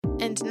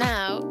And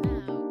now,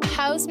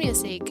 house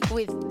music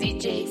with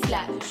DJ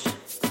Flash.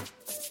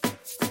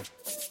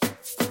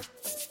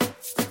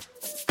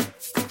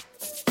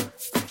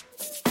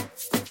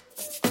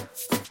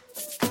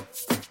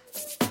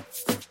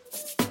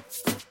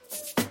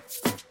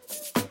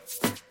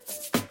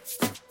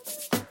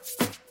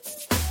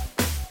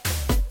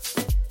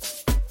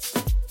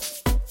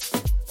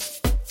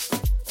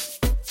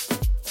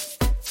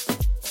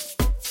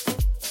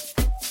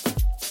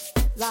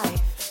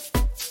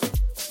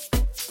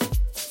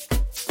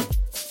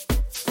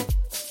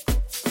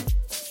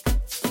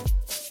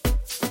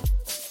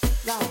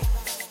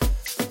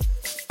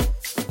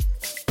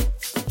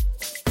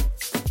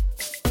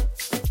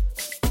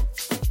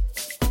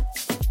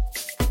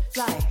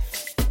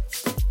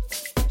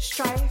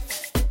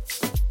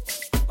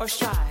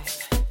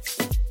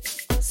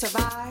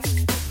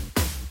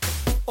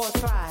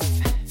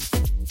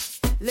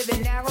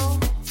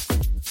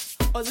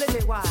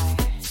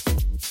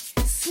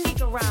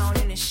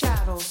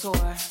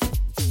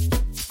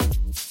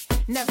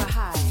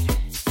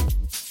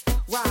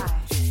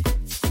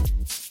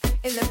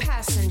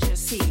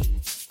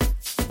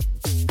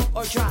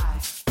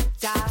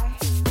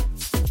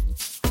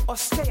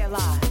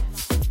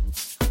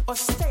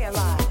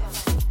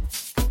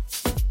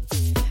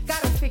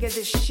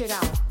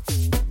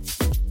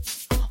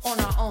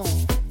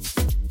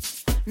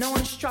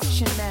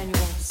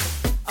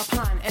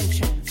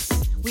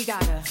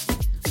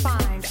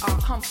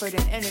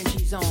 And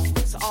energy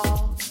zones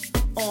all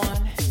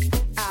on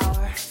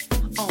our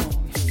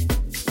own.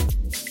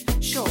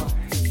 Sure,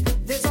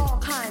 there's all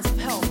kinds of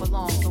help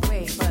along the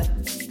way, but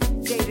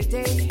day to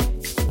day,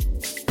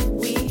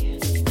 we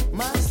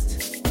must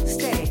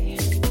stay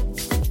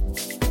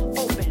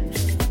open,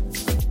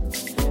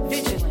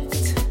 vigilant,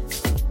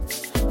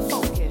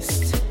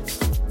 focused,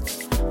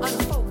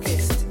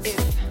 unfocused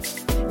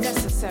if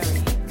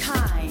necessary,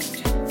 kind,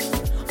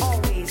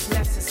 always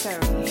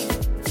necessary,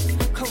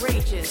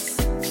 courageous,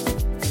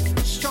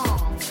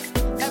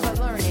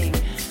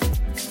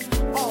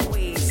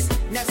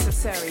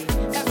 necessary,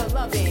 ever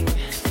loving,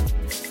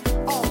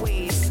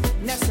 always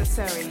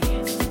necessary.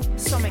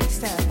 So many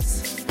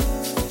steps,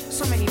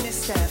 so many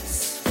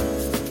missteps,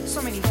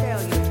 so many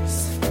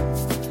failures,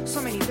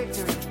 so many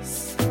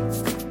victories.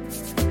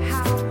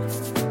 How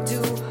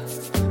do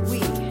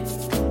we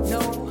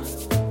know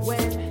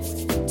when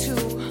to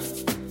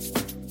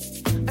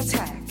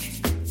attack,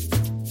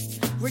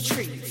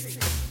 retreat,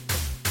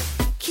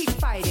 keep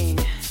fighting,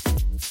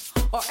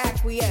 or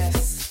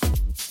acquiesce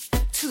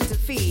to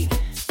defeat?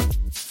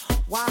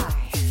 Why?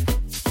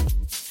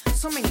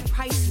 So many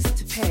prices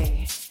to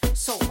pay,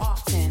 so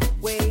often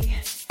way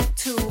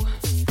too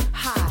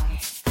high.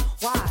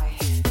 Why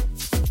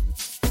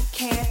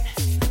can't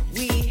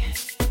we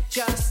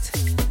just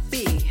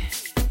be?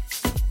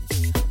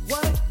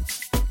 What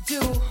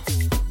do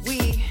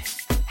we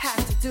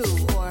have to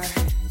do or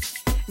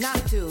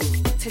not do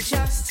to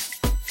just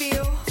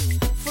feel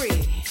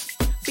free,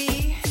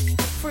 be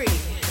free?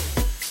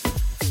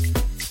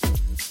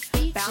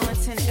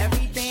 Balancing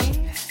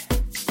everything.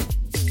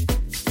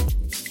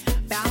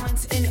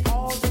 Balance in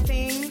all the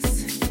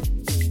things.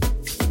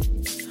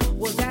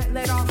 Will that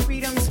let our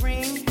freedoms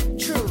ring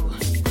true,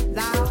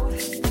 loud,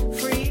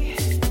 free?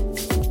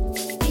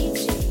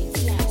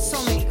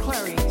 So many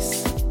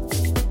queries.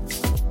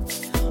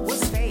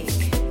 What's fake?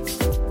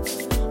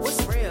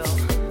 What's real?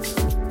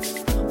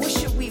 What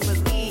should we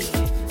believe?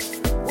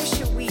 What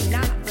should we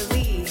not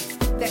believe?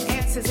 The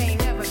answers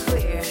ain't never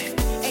clear,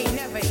 ain't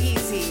never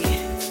easy.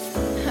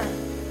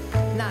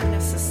 Not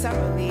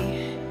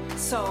necessarily.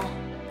 So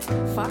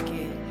fuck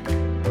it.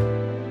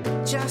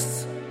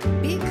 Just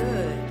be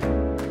good.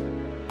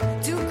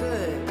 Do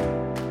good.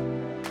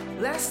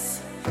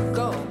 Let's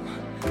go.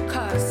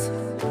 'Cause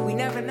we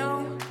never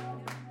know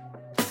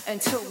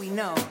until we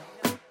know.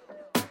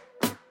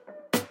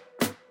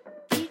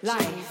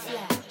 Life.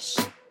 Flash.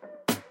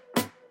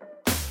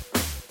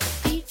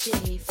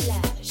 DJ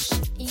Flash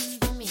in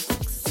the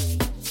mix.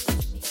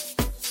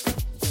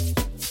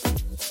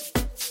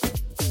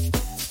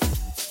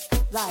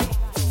 Life.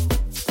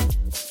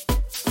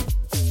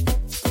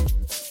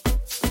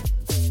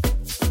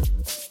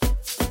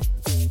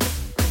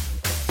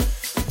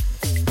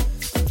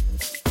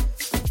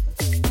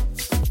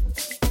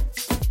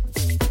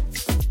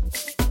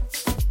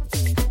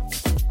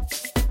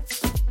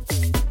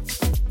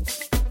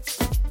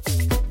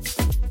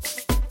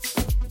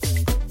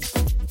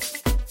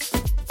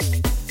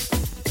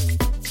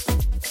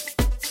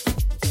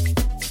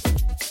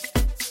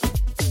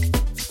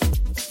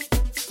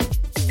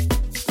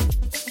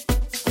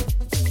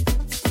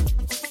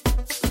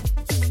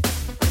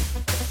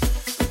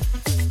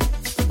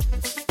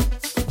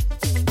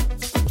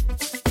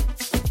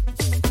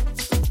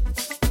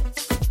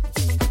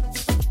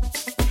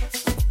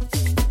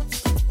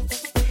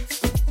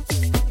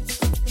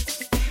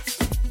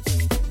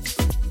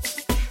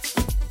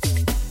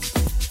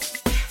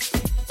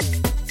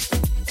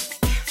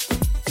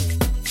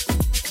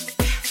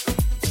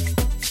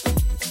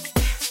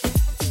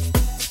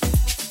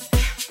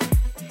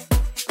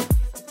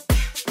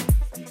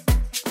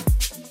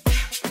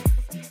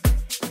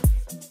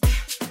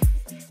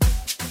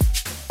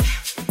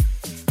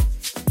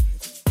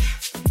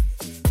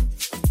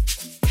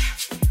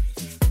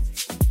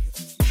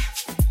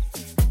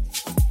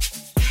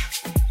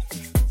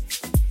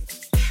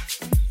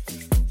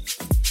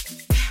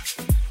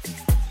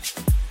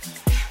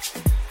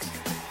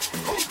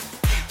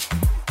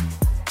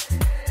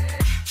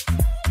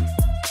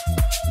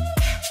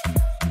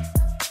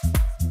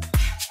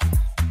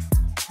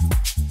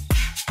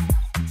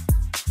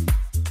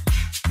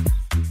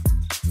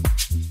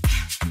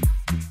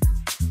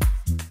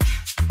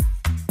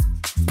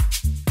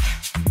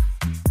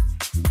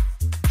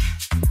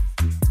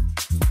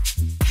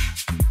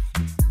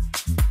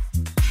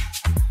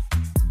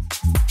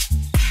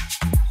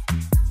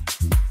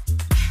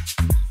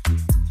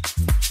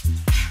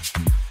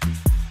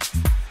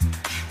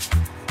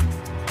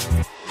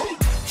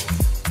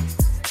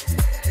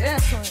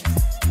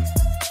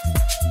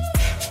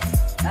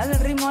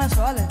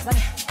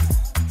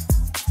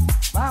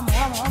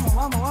 vamos, vamos, vamos,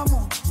 vamos,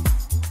 vamos.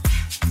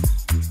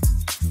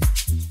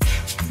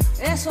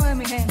 Eso es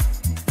mi gente.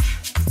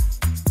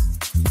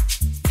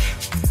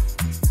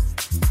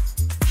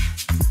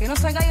 Que no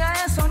se caiga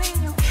eso,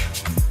 niño.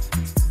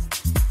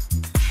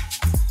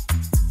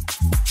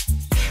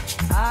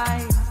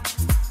 Ay.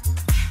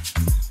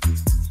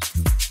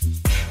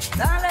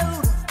 Dale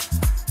duro.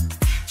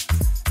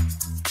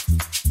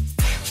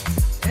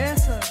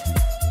 Eso.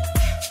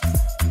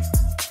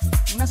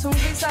 Una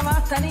sonrisa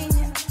basta,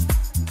 niña.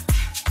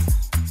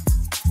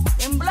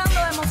 Temblando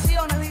de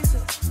emociones, dice.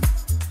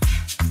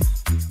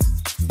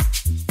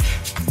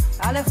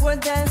 Dale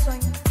fuerte a eso,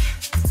 niña.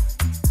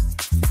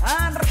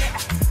 Arre.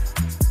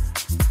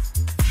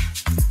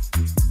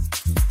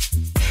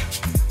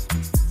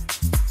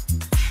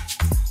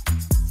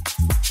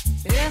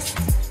 Eso.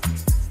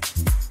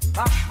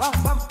 Vamos,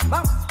 vamos, vamos,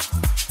 vamos.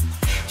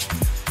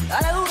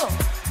 Dale duro.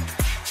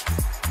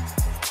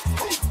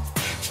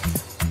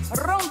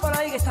 Rómpalo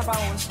ahí que está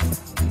pago eso.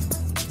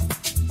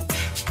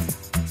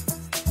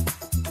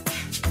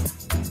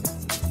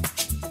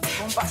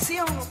 Con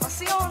pasión, con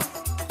pasión.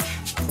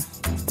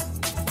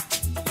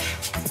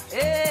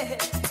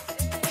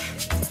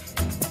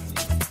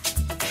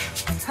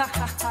 Ja,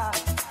 ja, ja.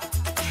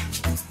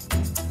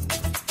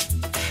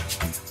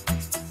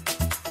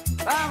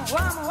 Vamos,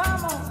 vamos,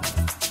 vamos.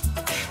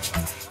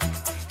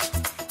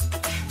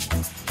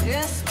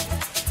 Eso.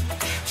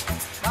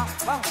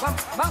 Vamos, vamos,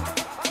 vamos, vamos.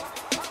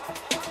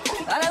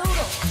 Dale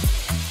duro.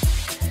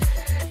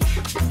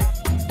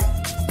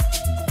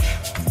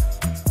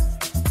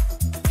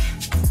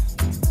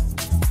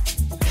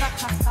 Ja,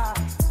 ja, ja.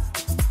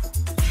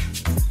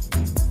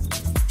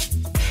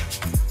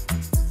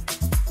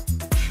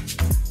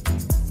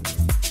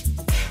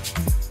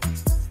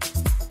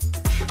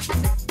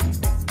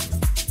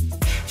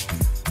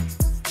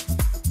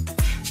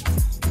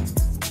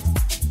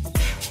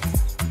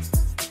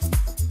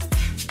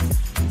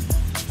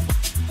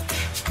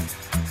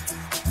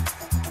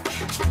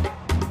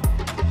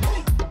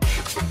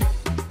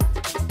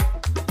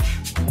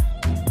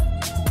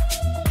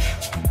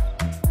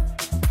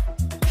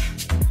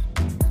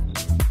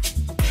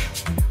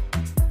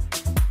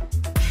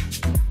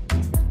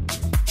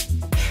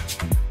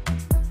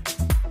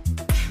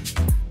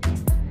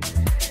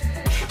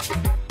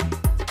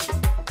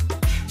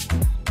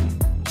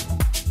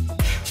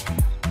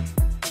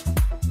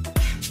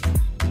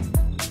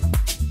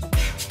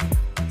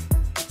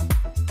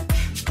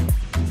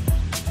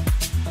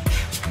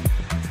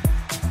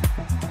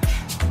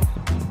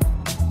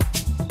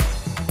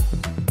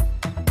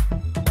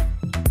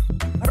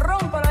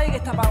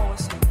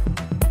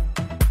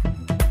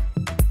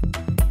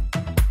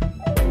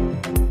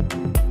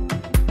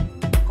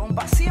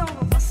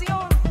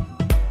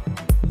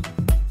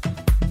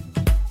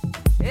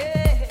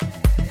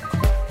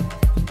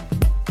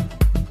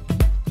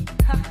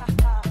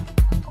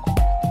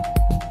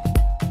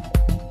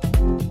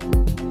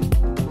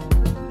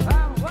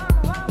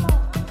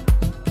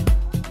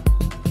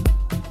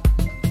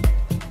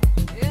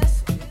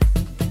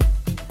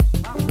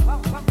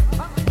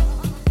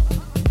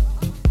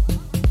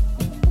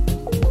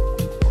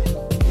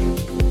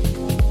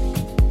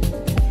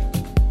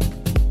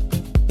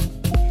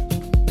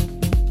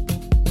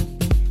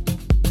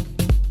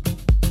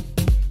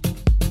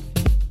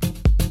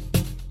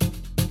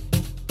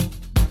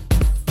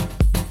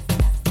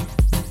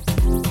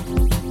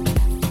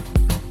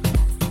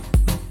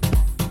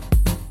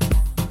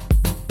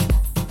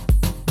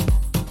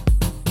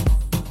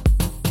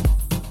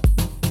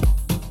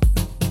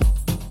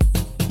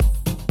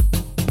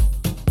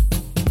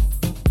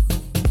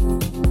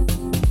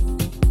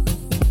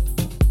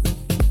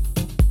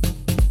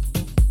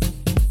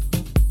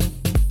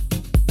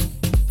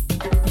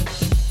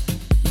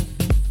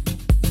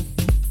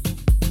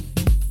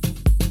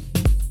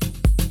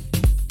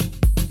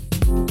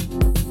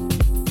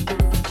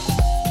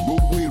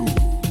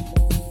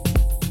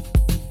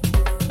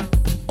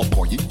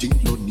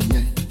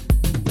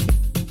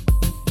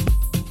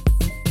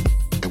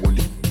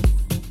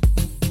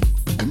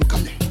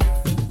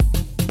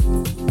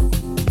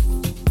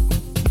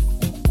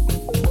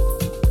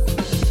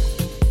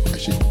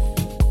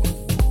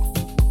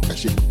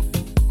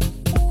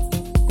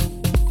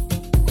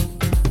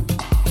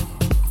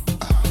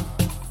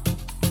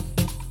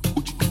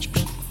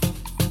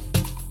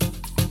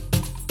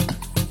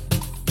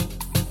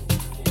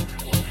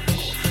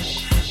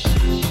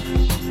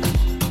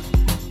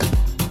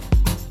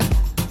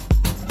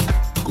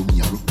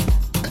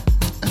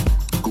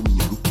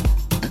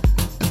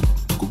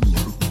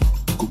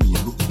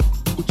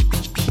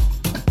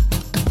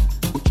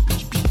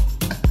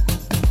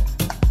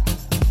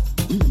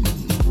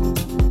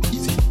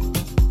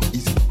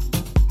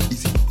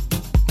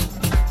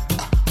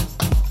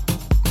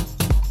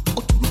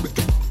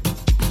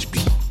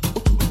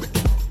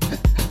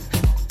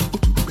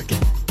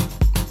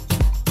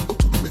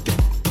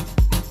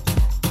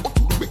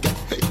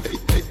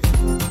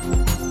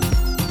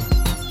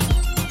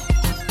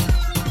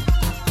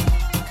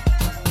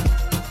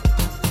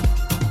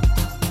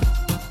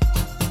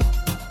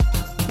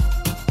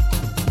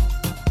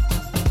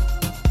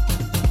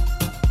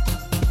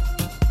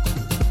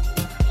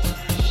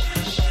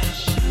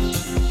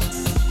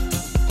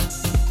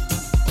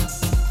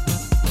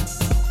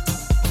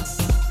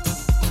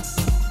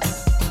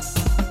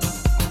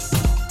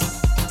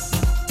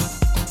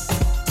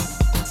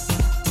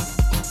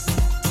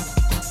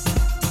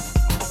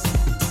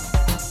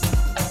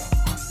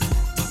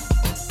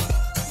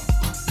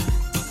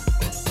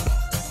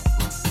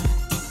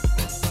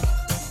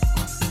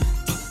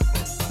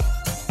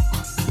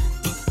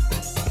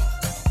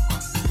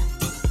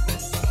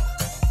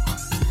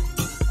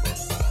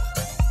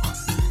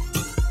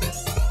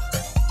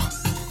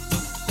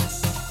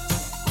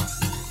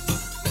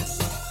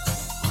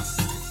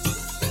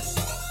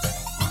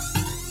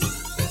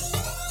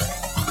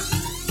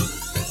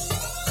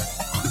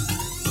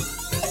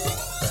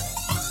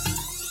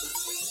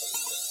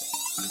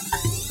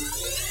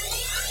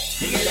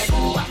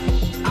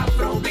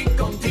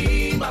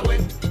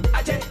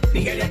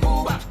 Nigeria,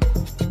 Cuba.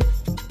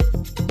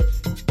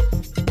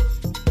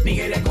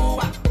 Nigeria,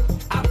 Cuba.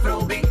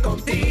 Afrobeat con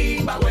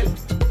Timbaland.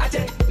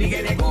 H,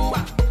 Nigeria,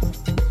 Cuba.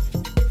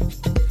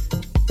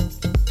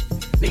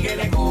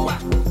 Nigeria, Cuba.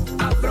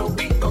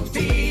 Afrobeat con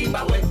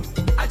Timbaland.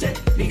 H,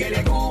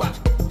 Nigeria, Cuba.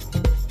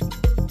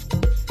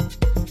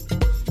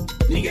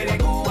 Nigeria,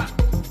 Cuba.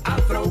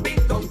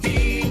 Afrobeat con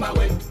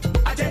Timbaland.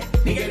 H,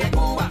 Nigeria,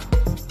 Cuba.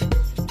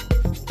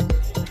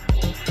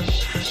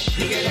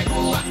 Nigeria,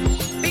 Cuba.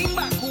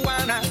 Timba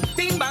cubana,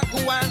 timba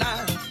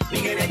cubana.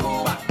 Nigeria,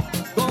 Cuba.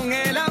 Con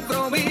el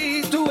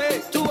afrobeat, tú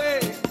ves.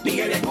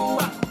 Nigeria,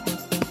 Cuba.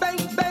 Ven,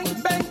 ven,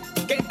 ven,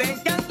 que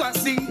te canto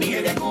así.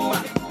 Nigeria,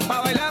 Cuba.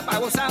 Pa' bailar, pa'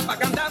 gozar, pa'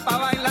 cantar, pa'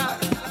 bailar.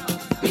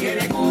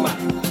 Nigeria, Cuba.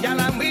 Y a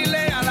la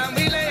mile, a la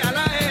mile, a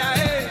la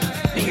e.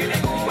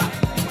 Nigeria, Cuba.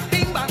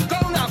 Timba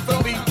con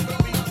afrobeat.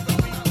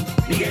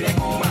 Nigeria,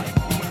 Cuba.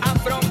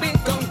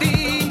 Afrobeat con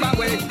timba,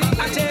 güey.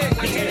 H,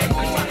 Nigeria,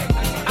 Cuba.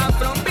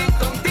 Afrobeat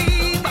con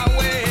timba,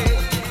 güey.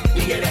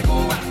 Nigeria,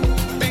 Cuba.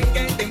 Ven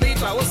que te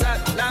invito a gozar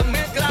la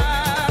mezcla.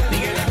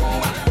 Nigeria,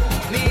 Cuba.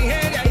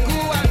 Nigeria y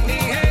Cuba,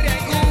 Nigeria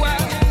y Cuba.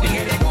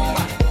 Nigeria,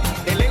 Cuba.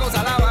 De lejos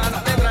a La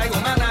Habana te traigo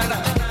banana.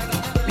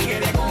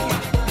 Nigeria, Cuba.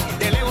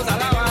 De lejos a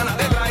La Habana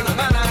te traigo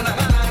banana.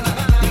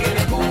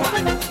 Nigeria, Cuba.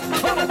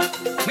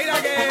 Mira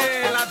que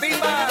la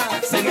timba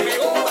se me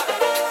pegó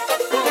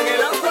con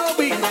el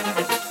afrobeat.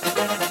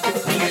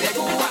 Nigeria,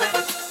 Cuba.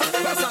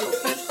 Pásalo.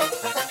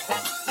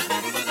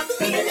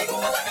 Nigeria,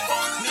 Cuba.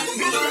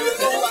 Nigeria,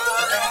 Cuba.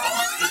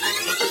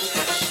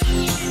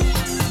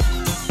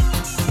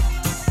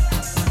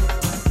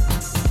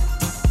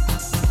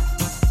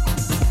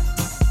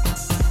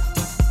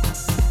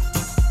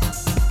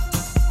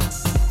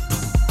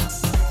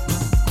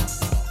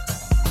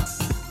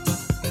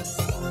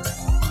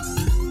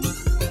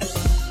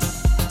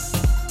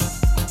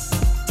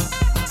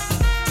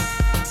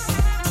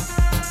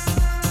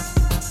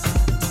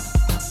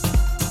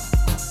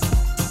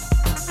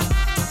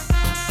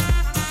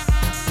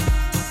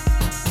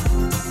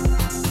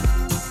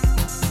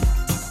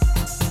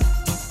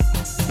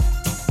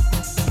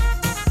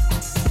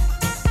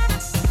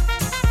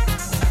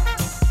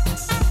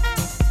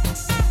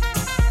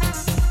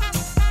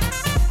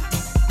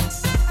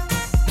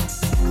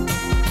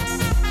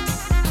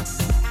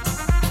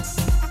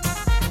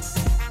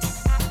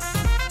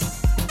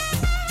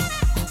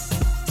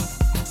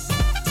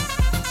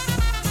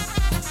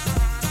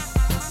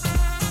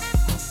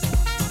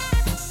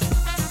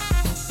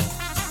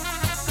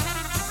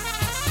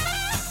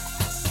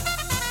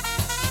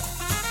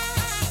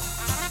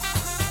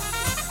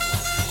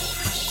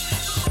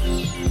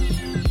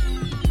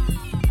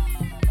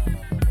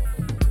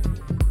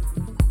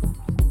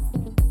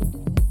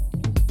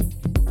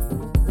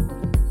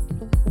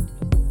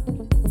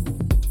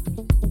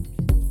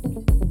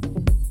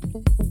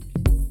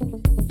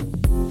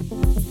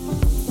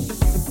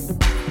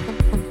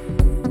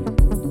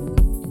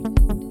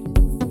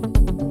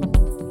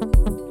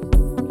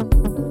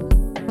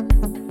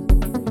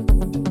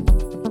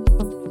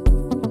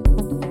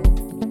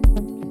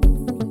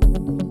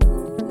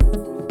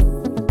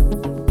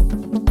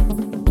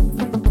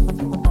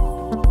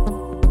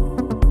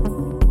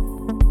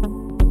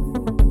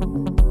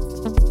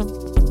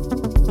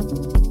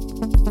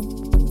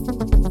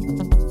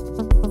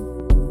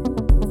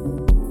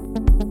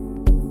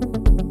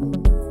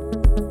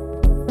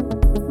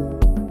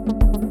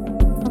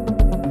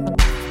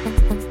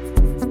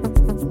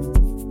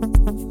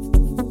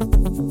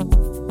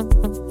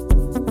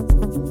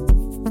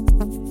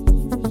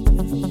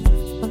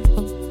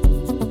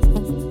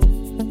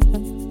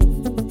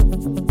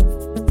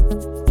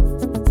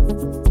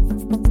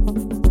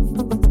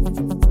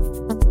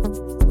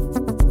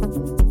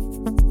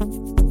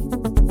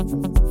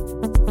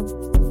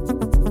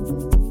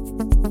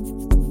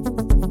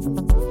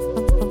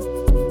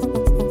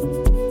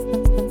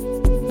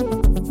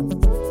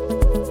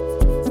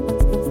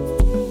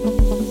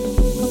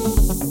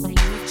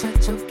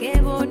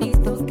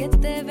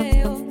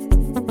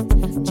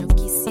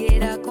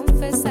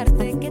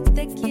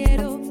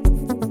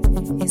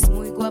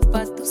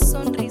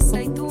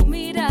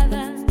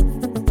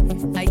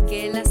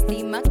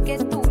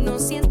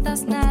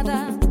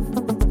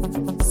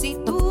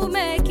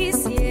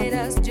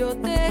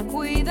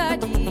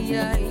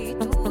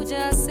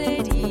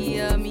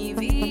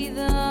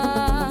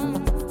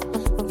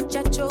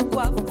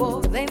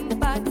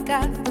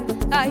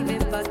 Ay, ven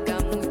pa' acá,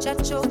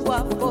 muchacho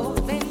guapo,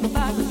 ven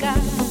pa' acá.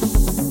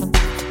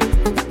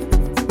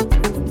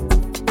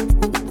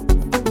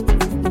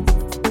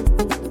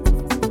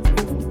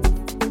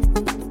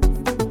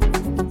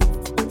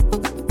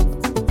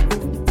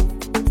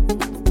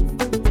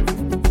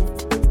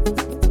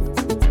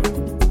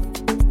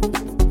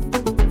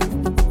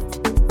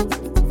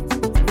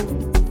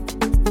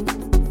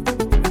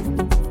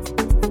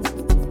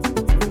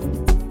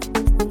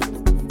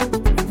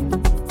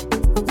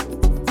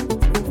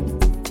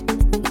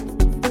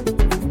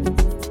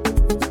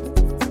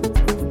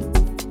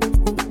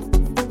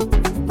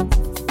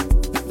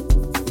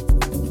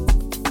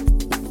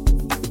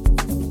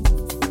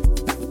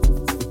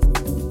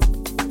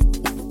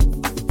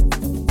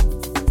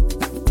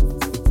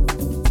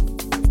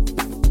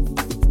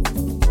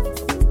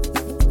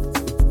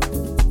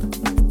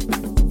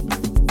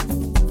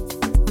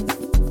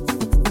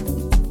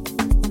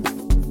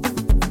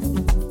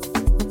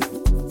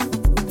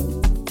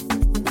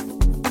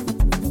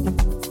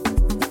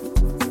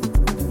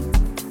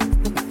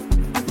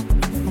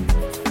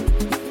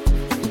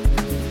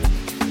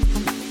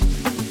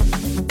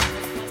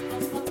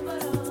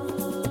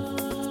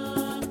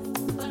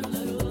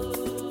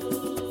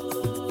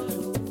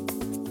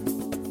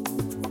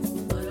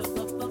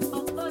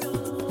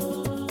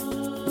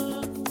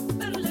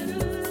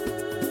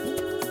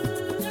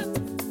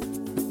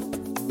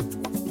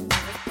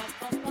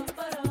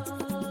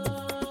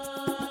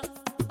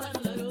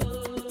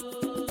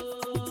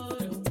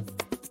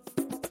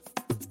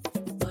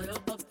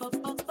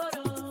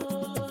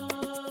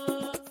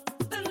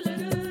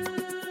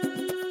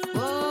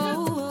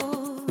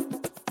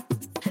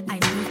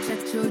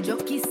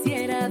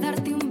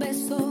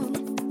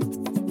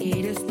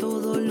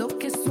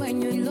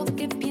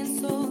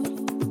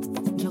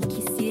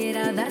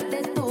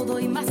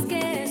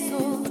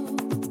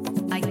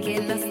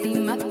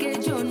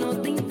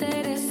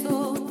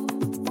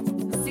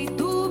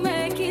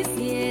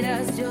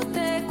 yo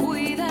te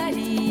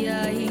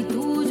cuidaría y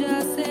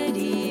tuya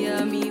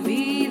sería mi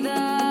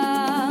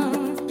vida.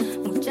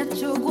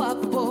 Muchacho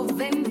guapo,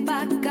 ven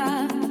pa'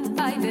 acá.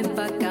 Ay, ven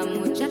pa' acá,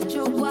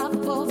 muchacho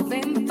guapo,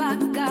 ven pa'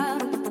 acá.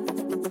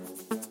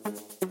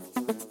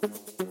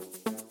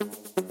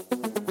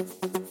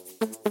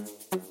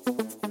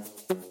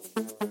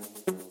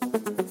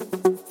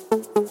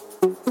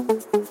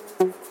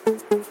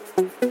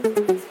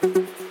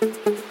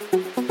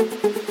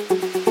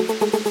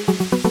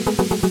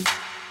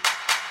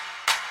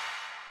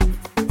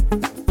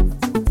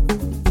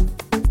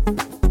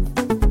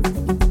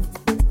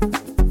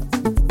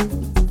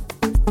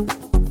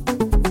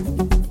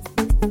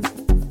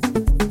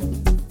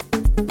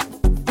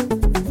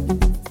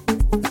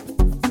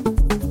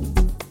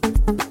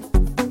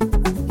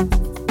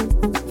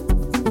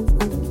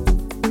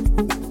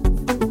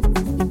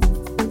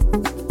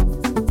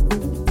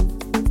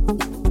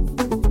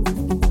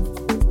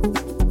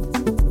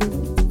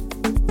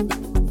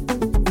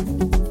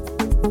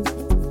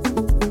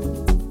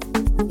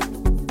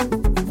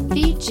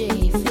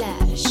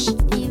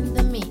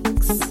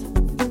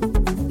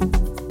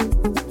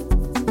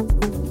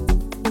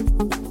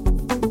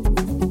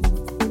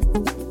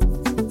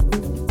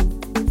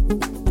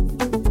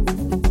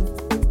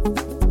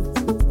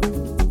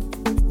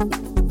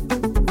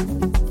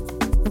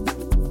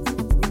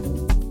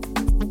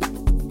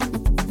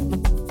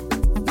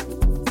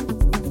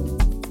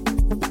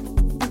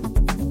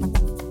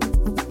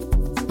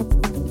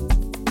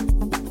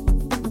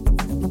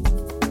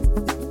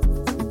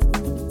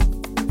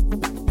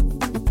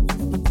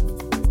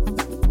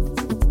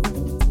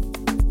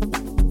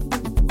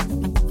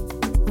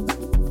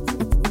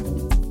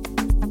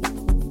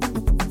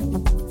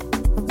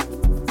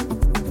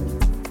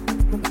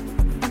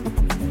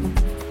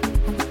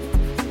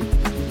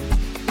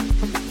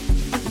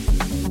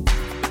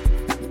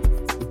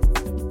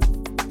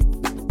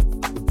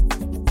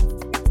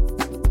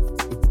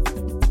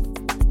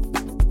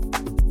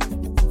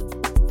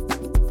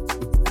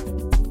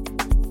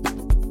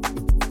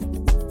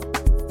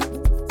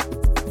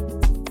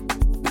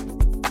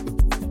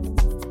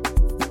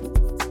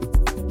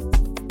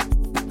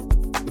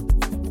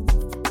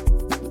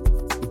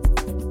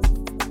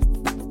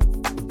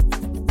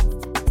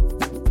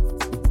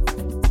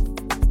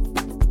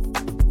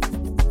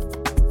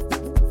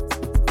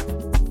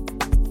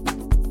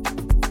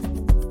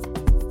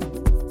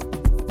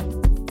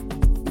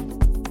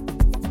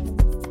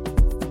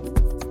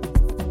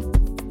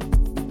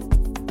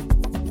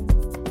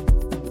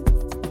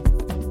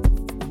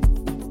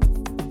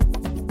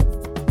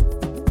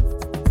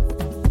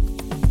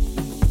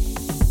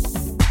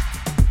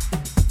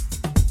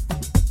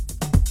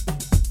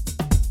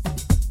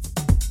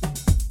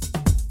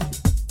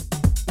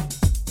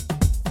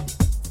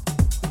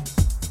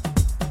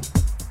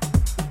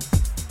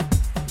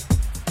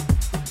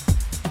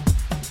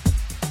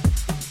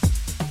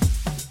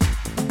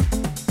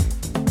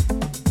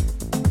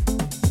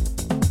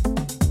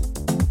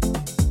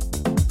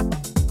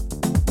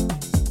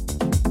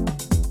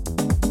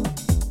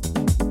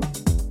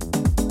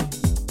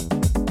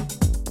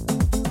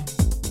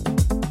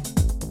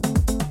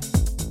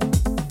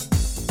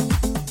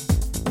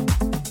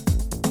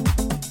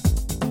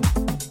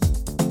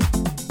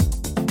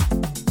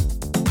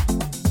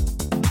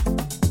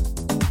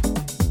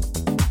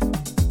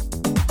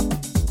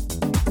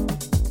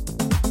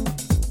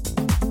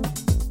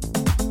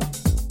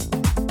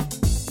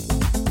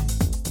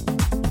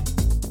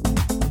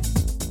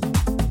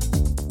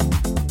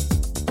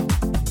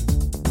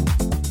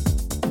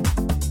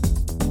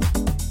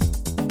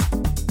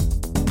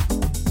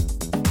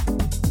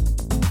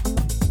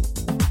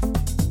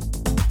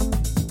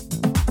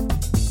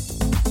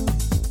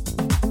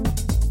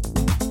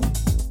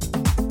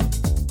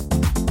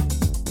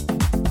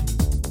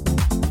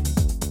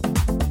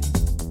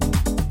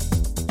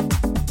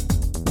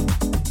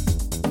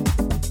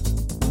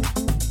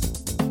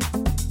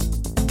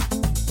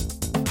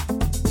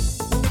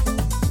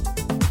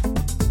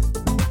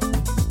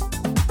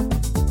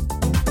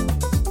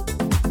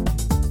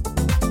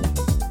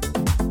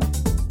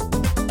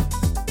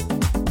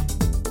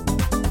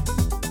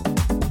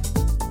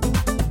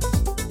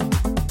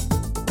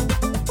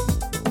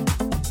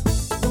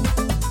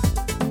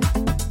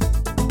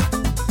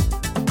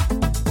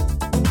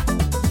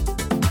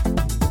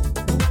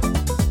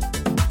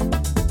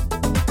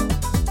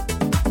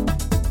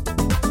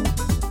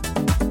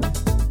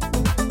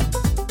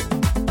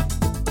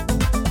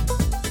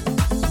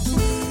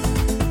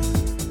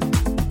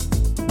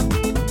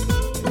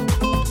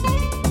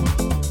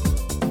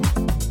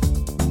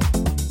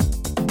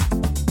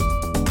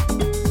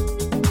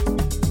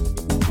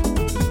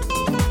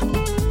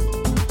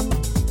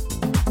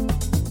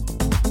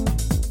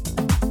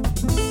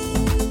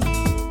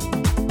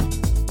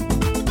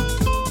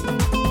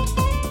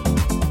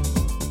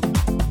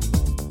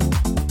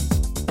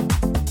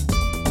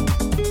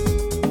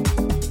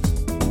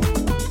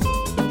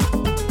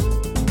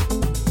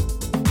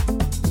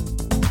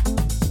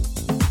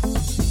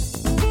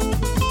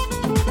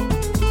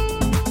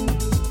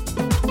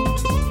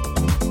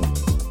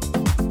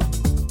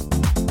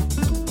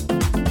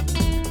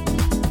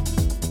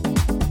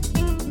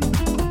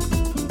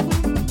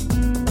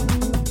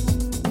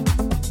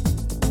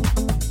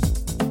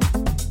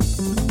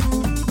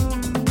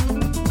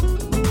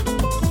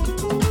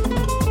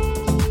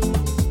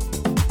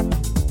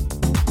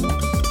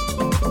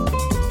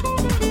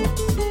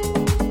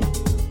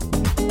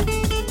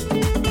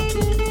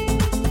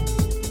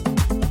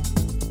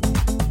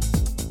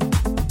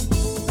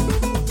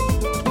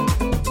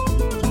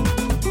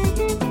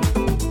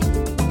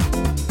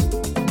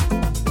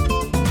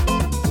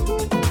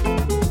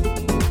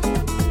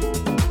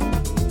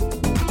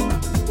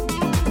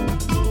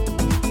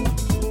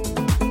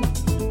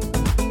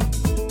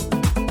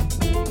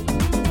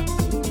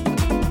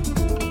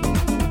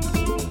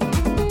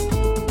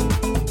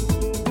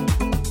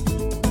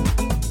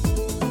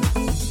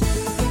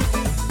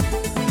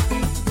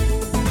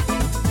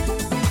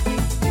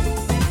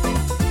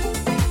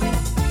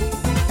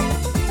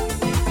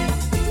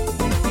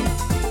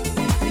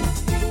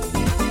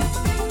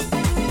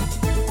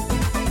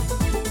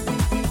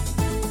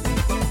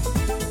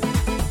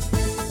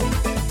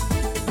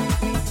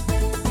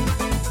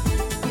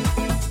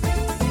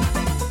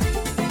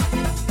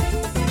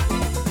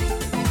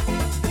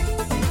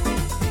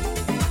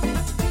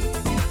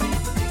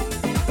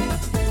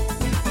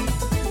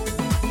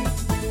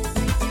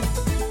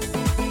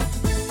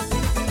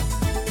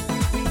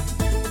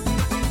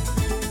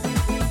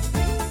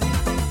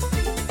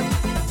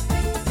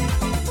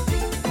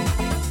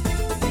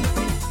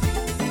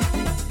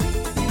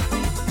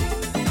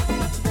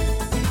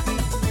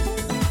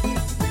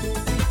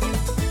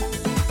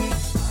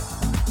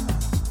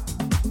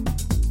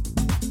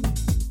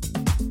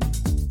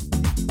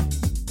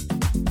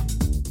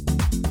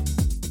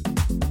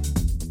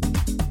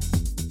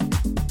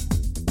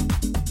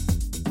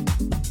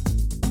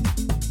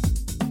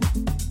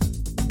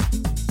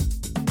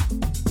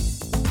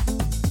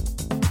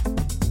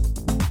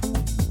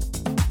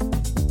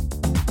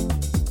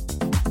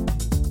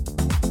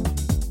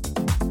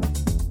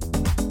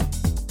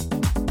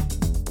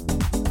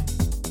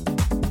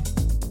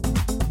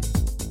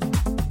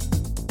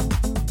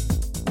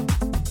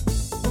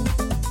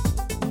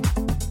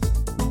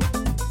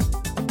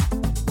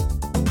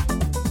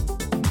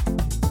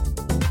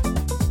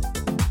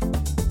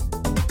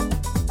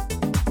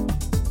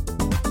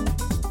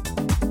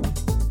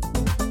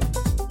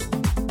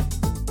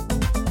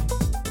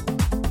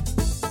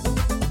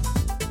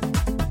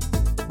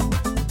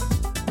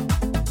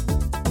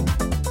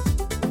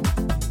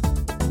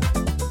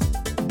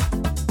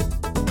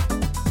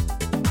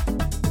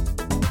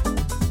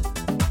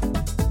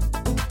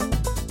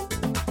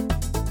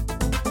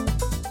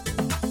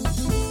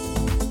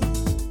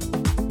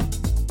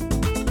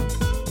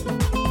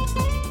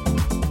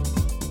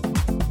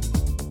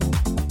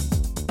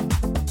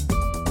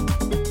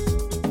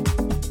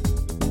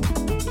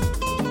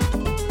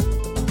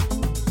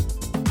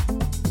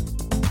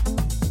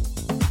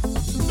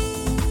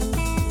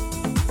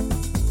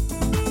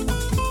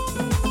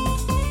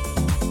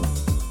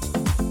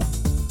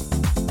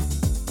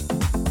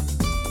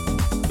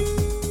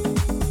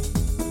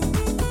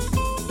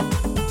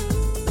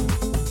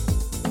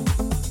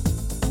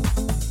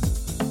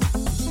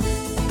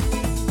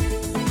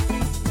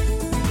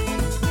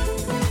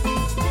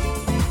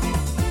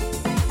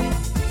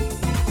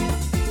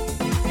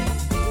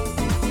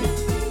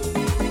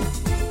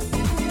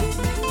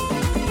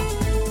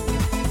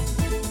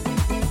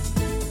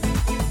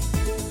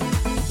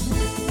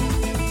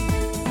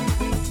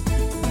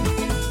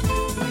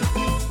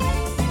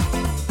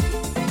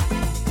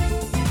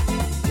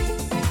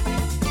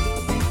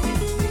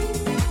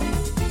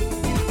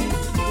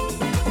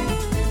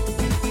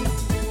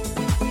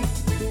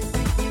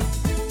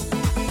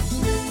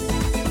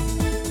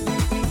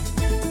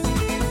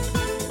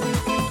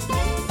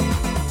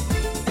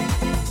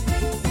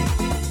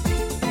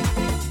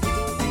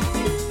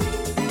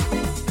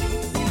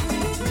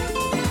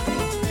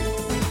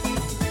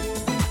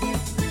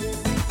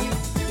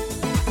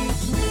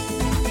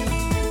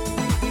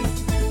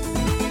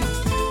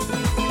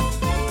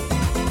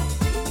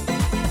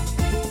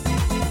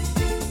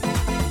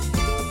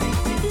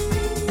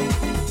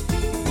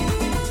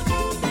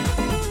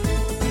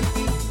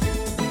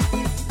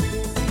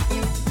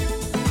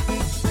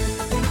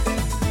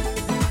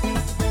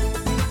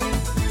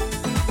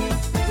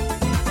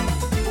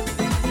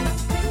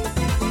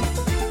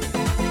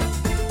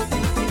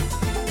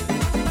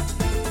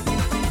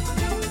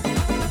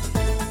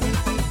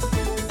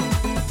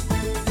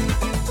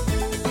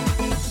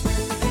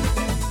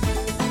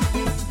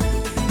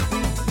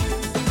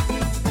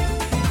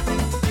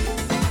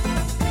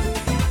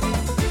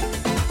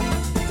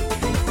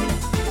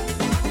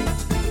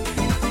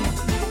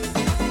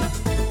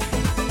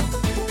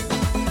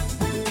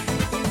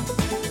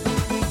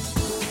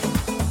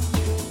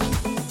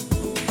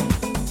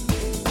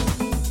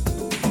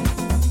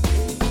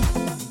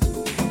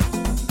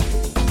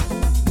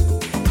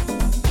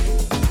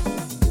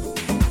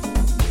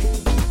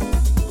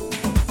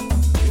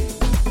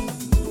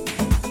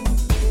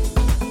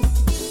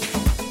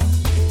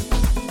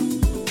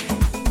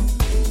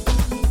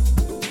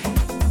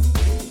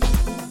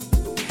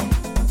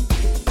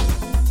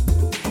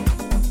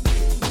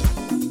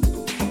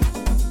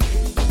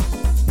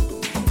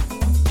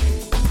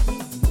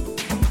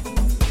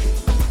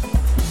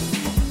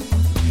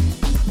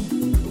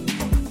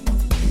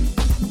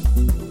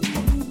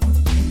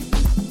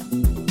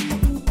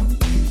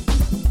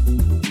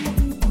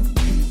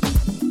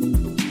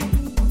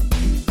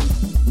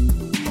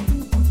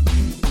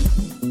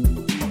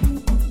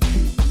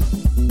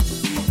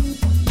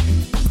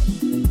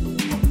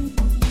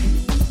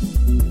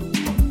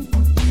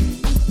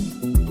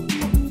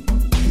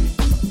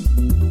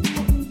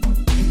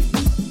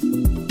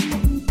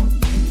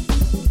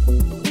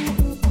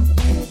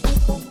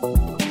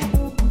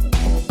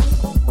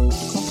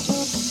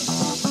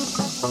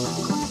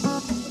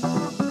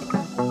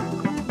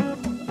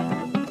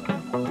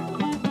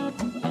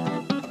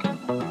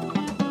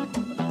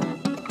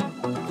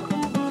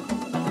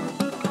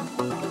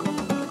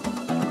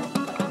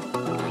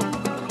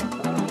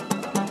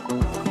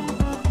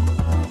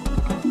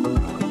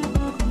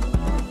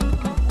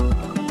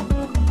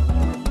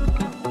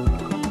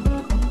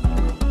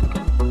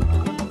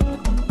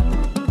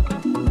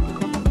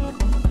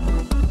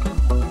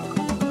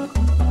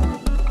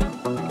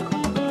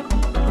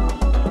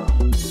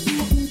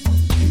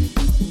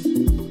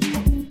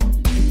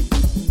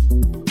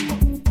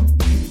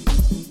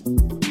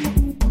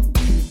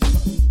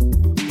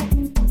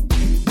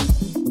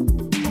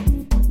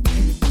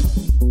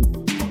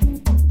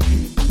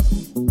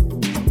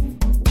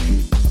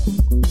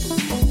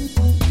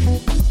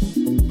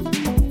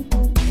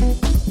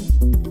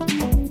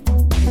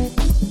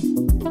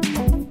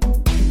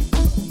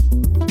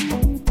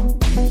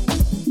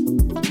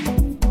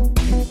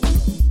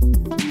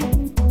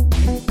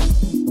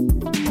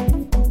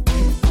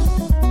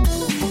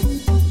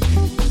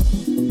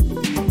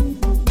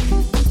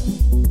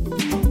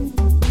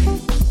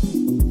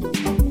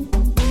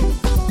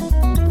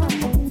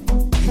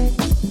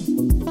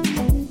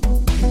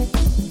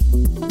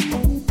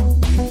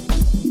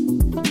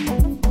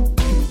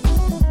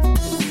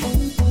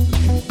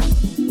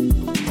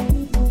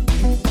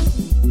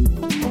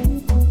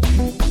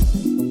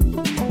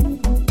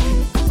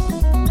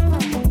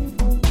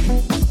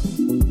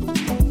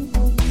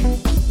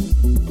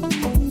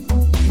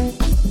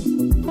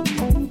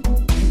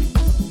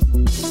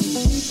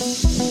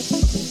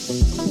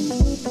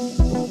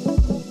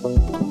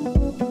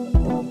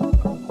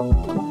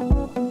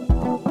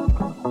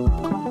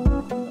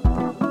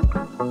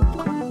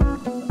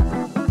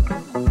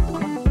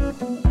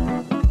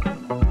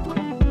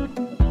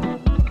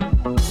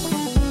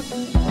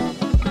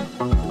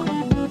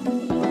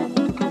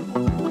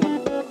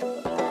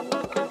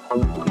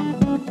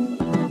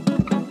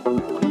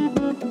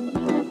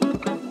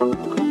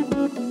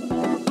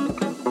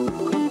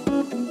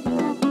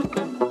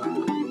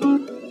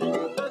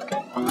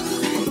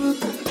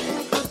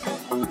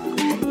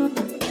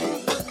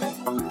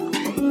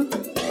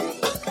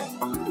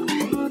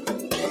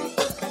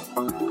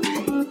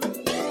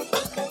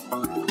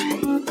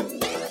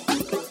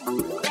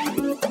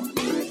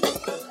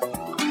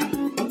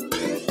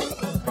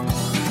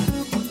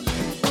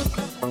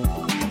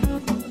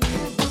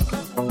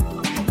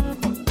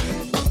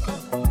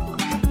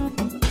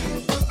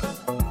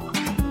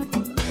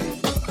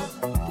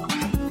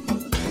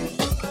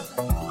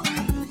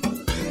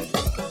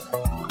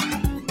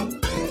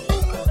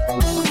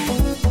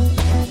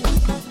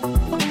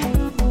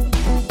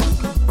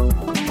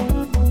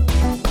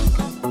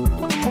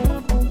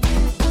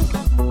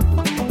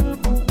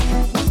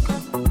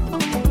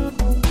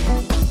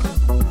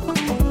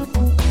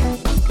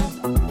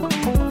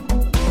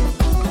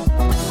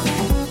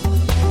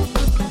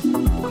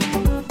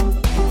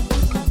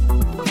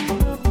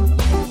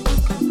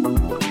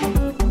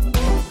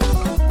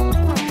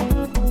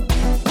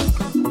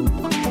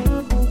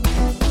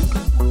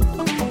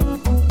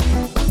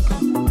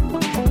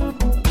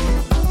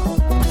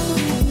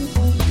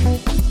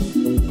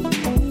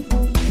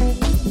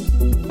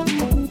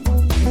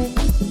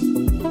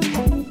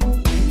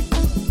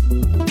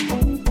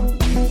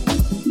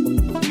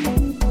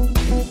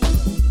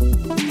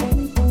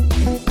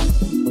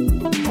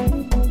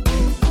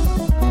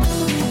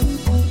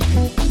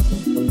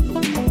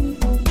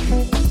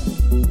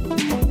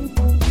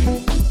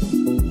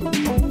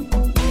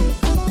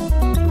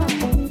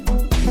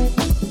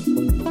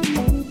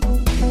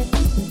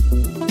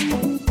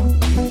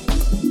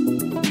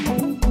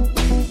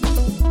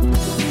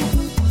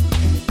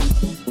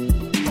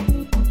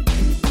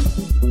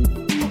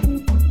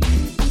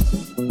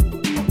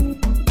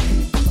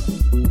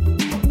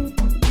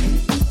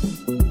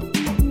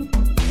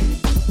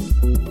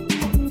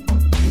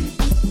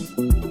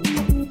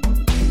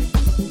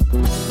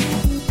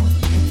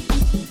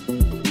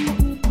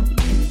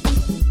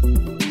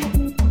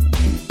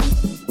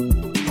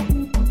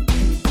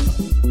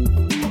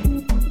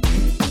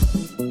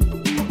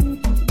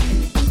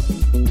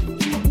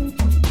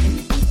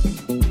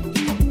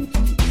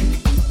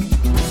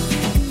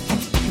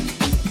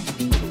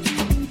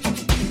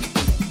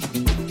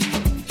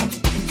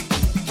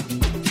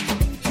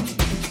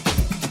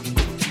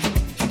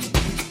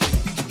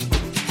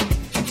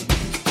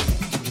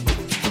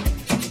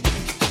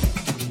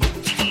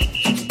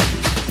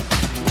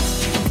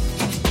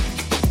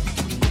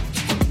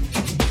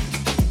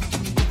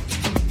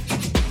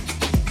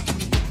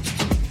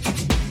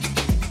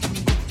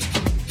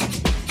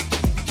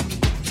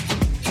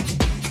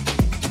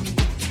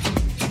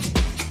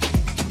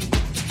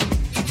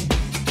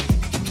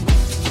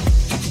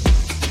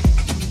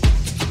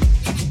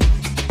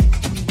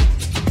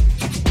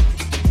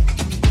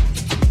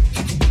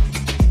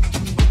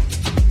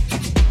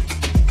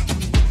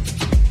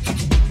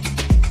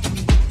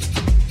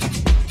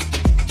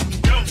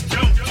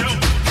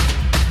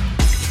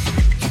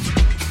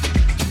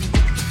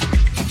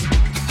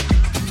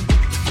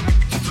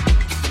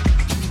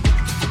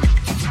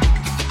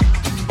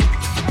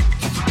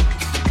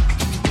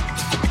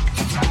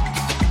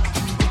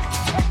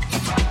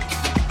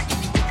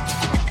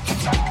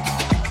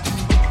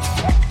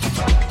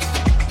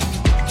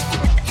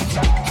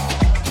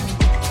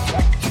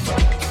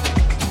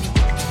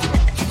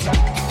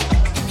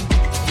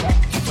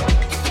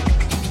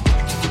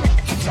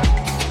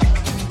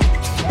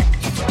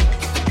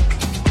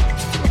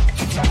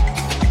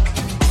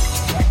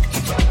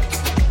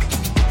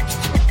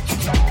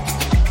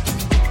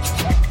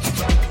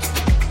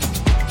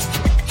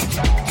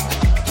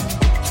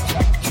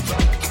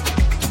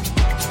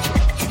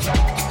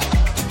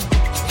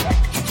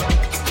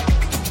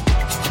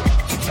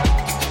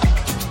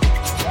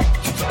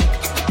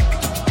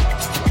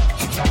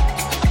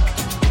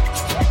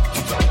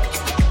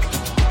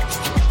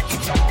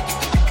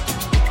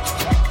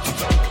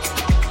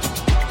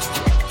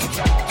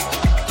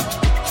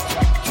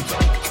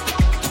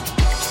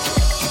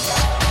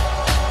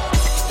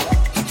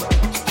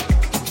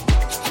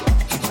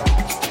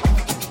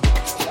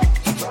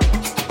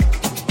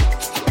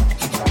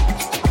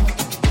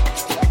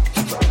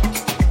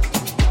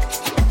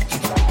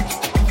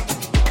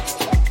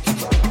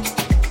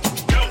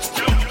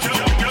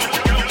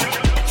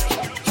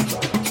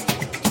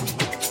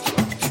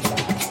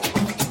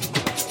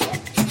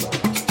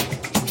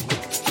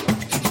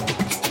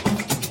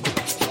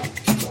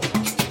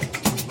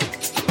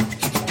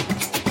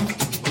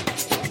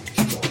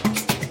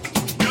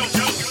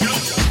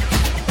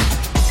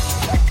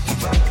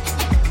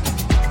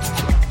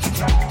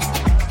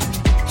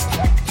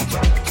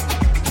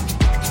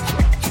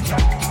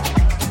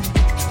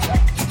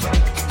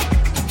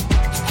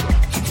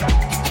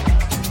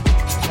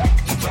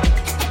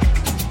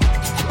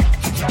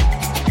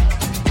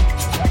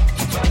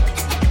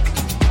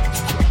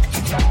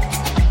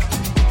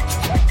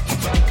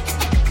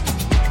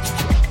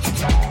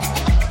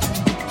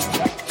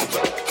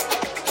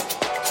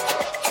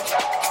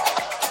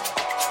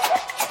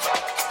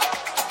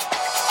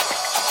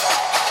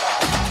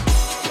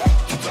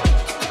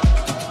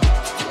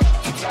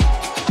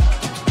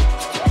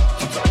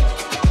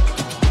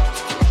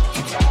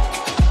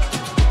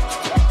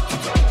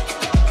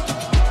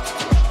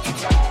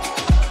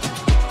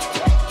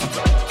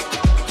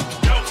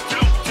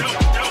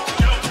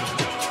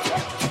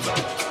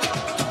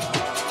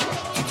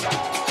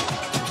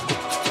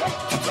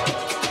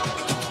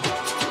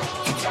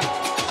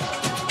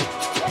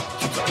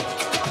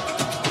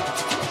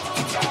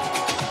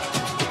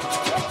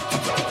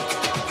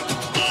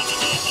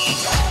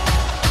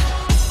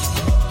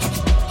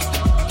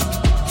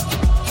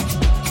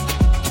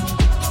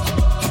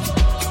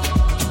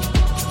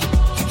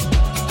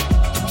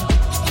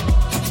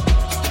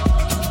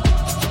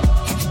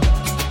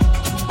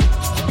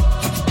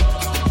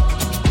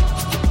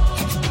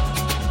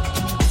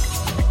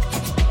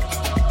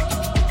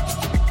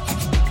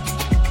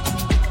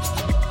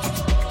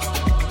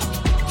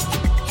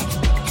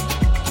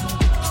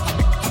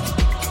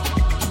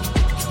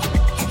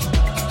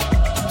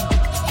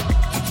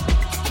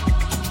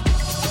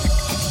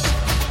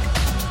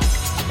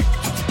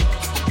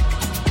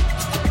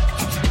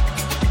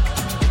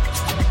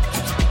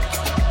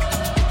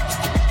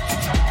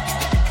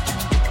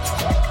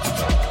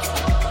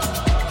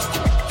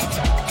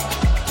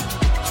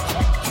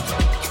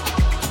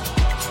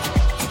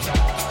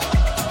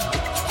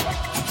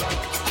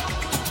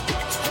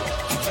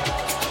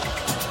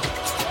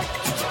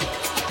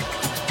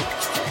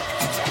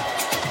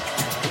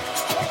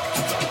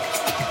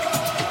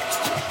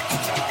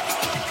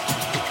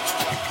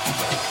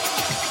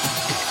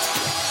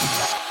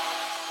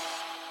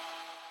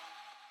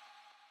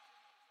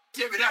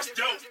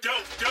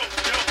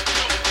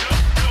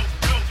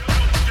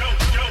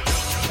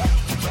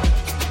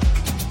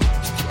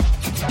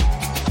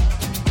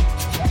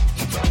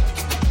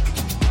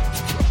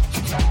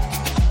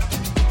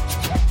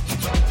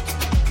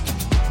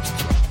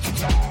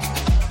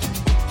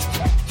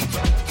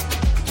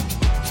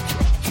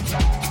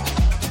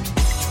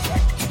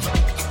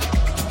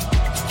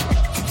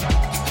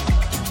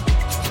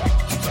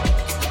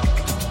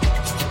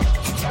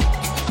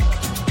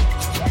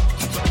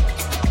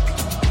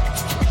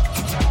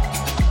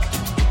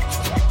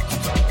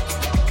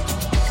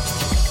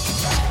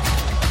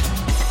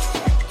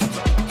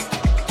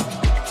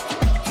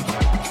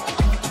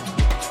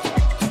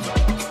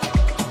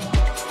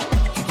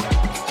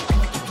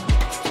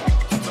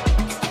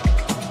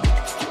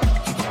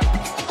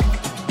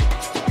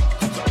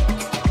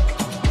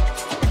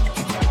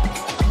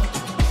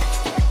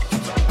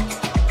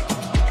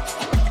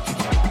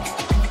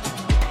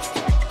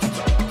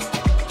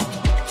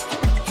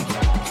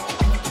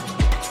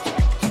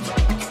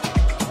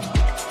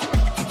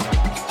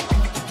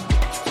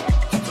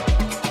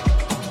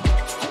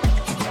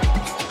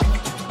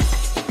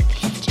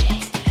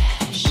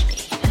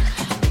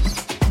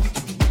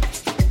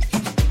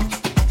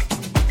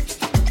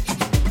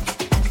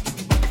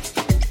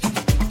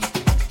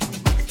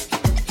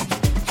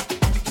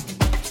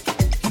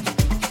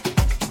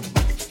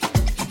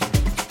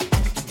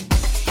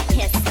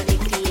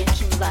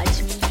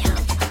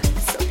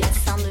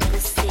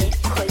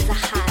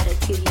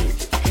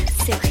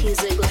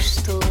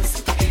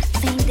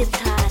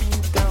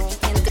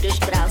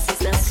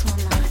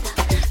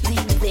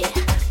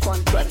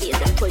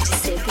 pode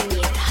ser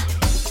bonita.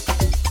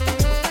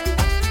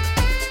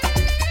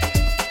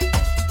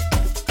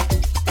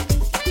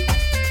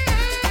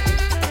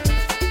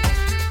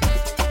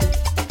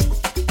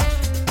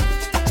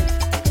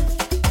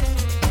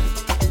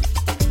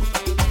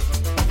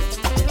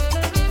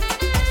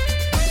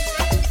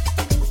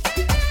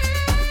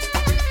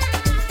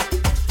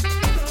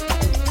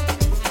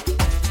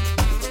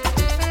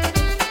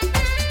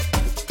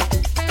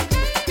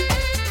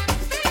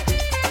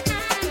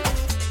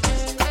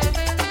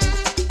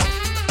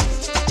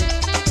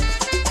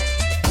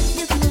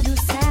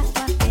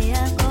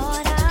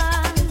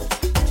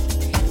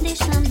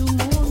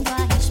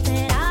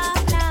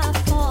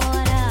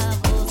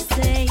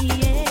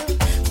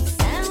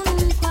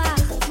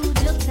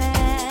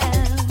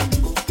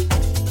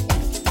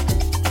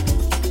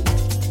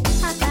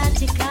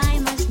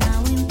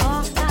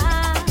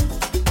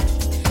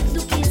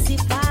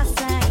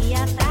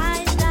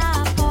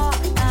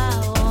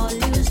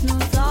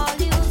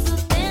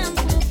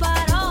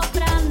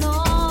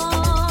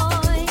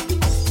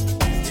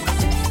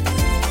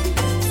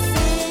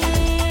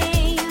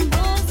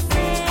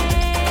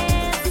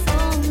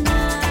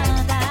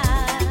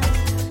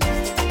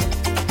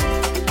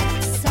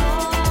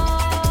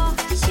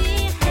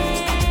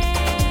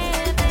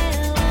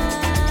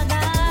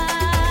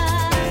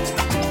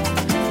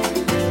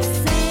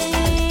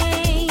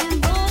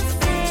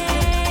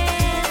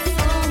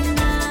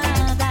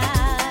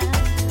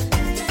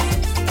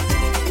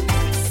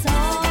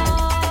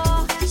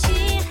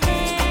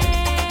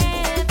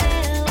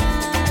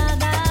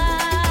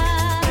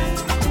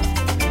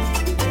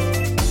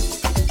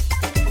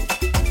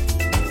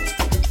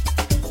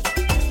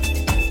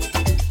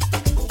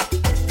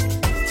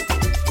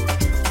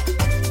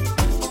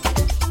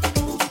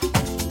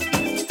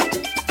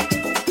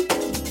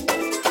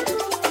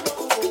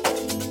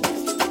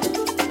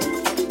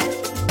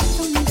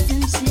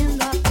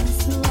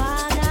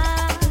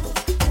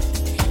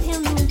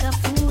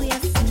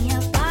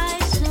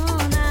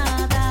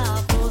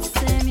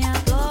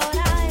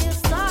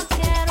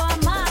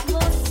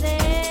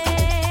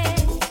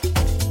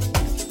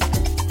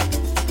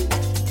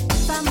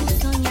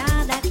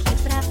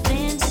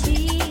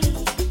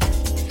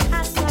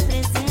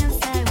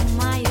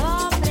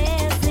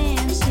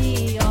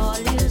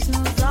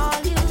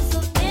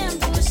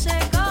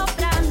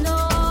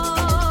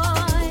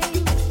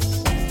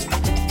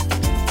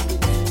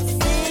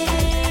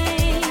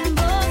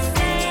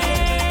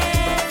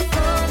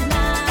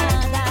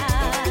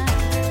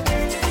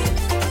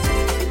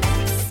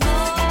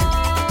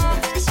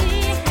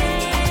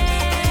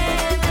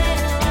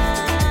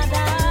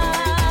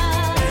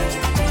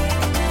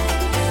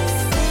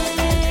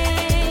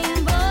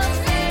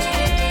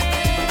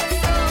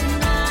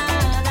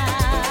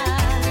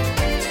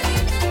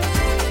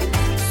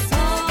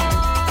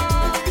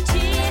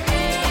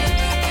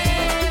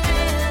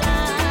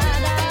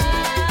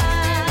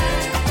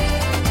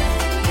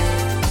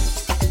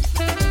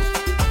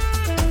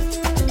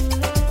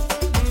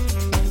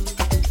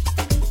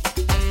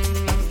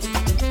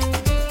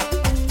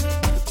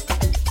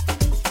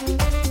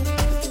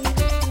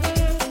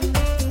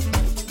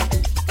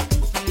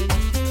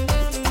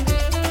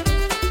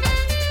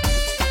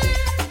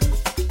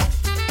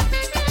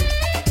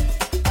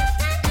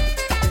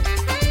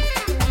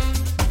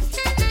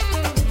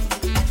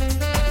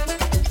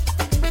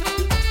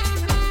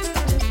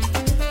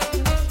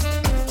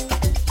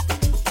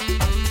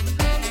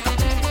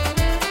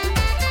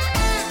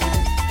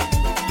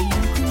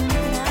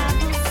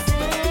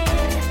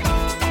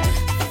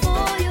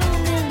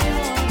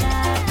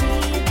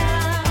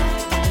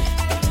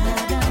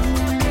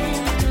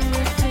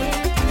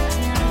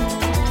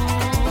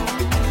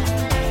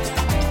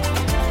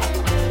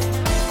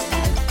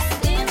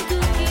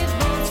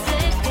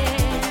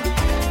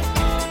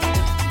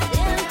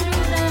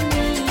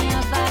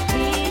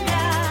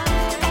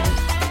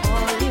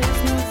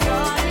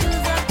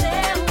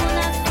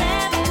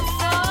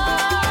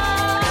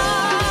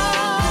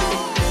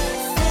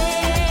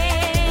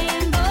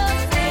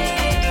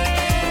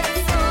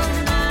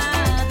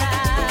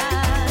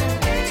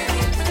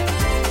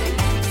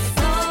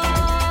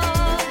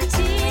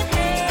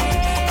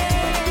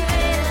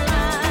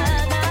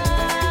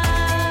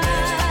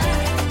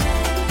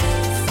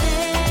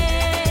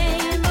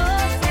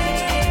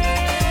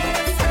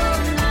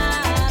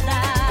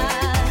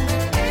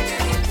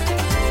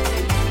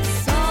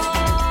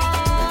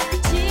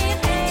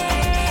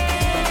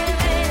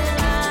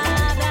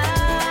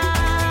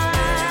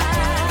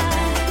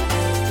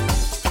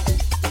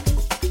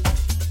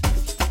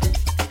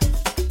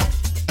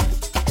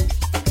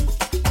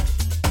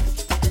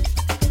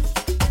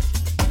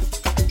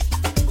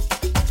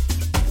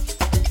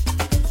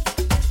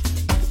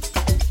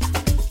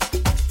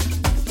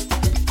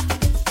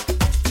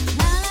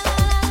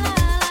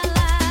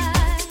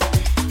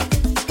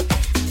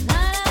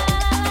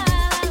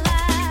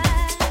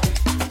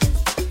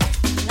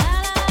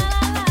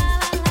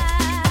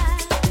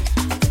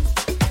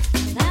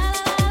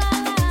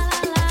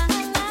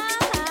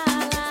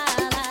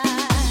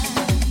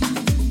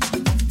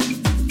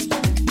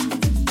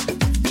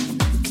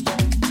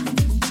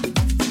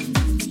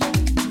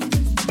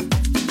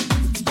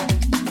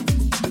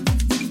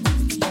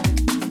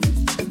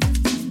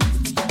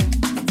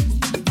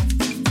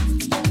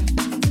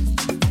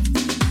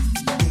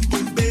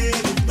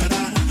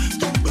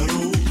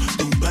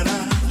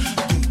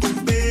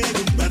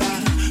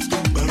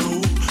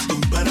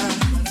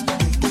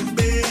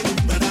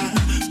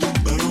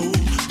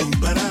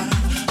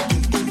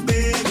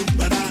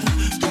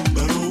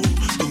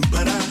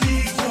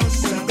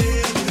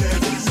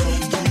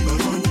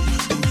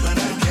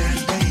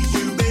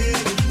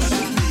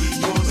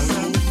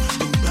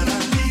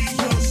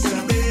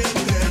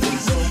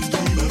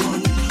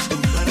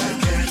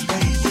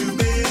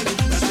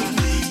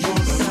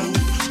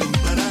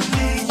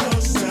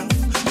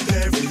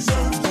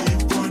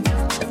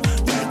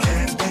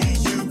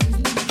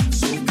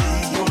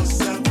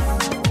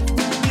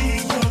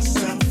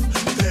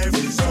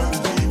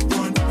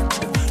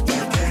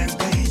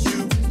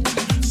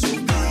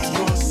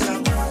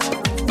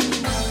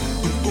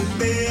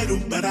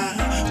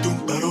 There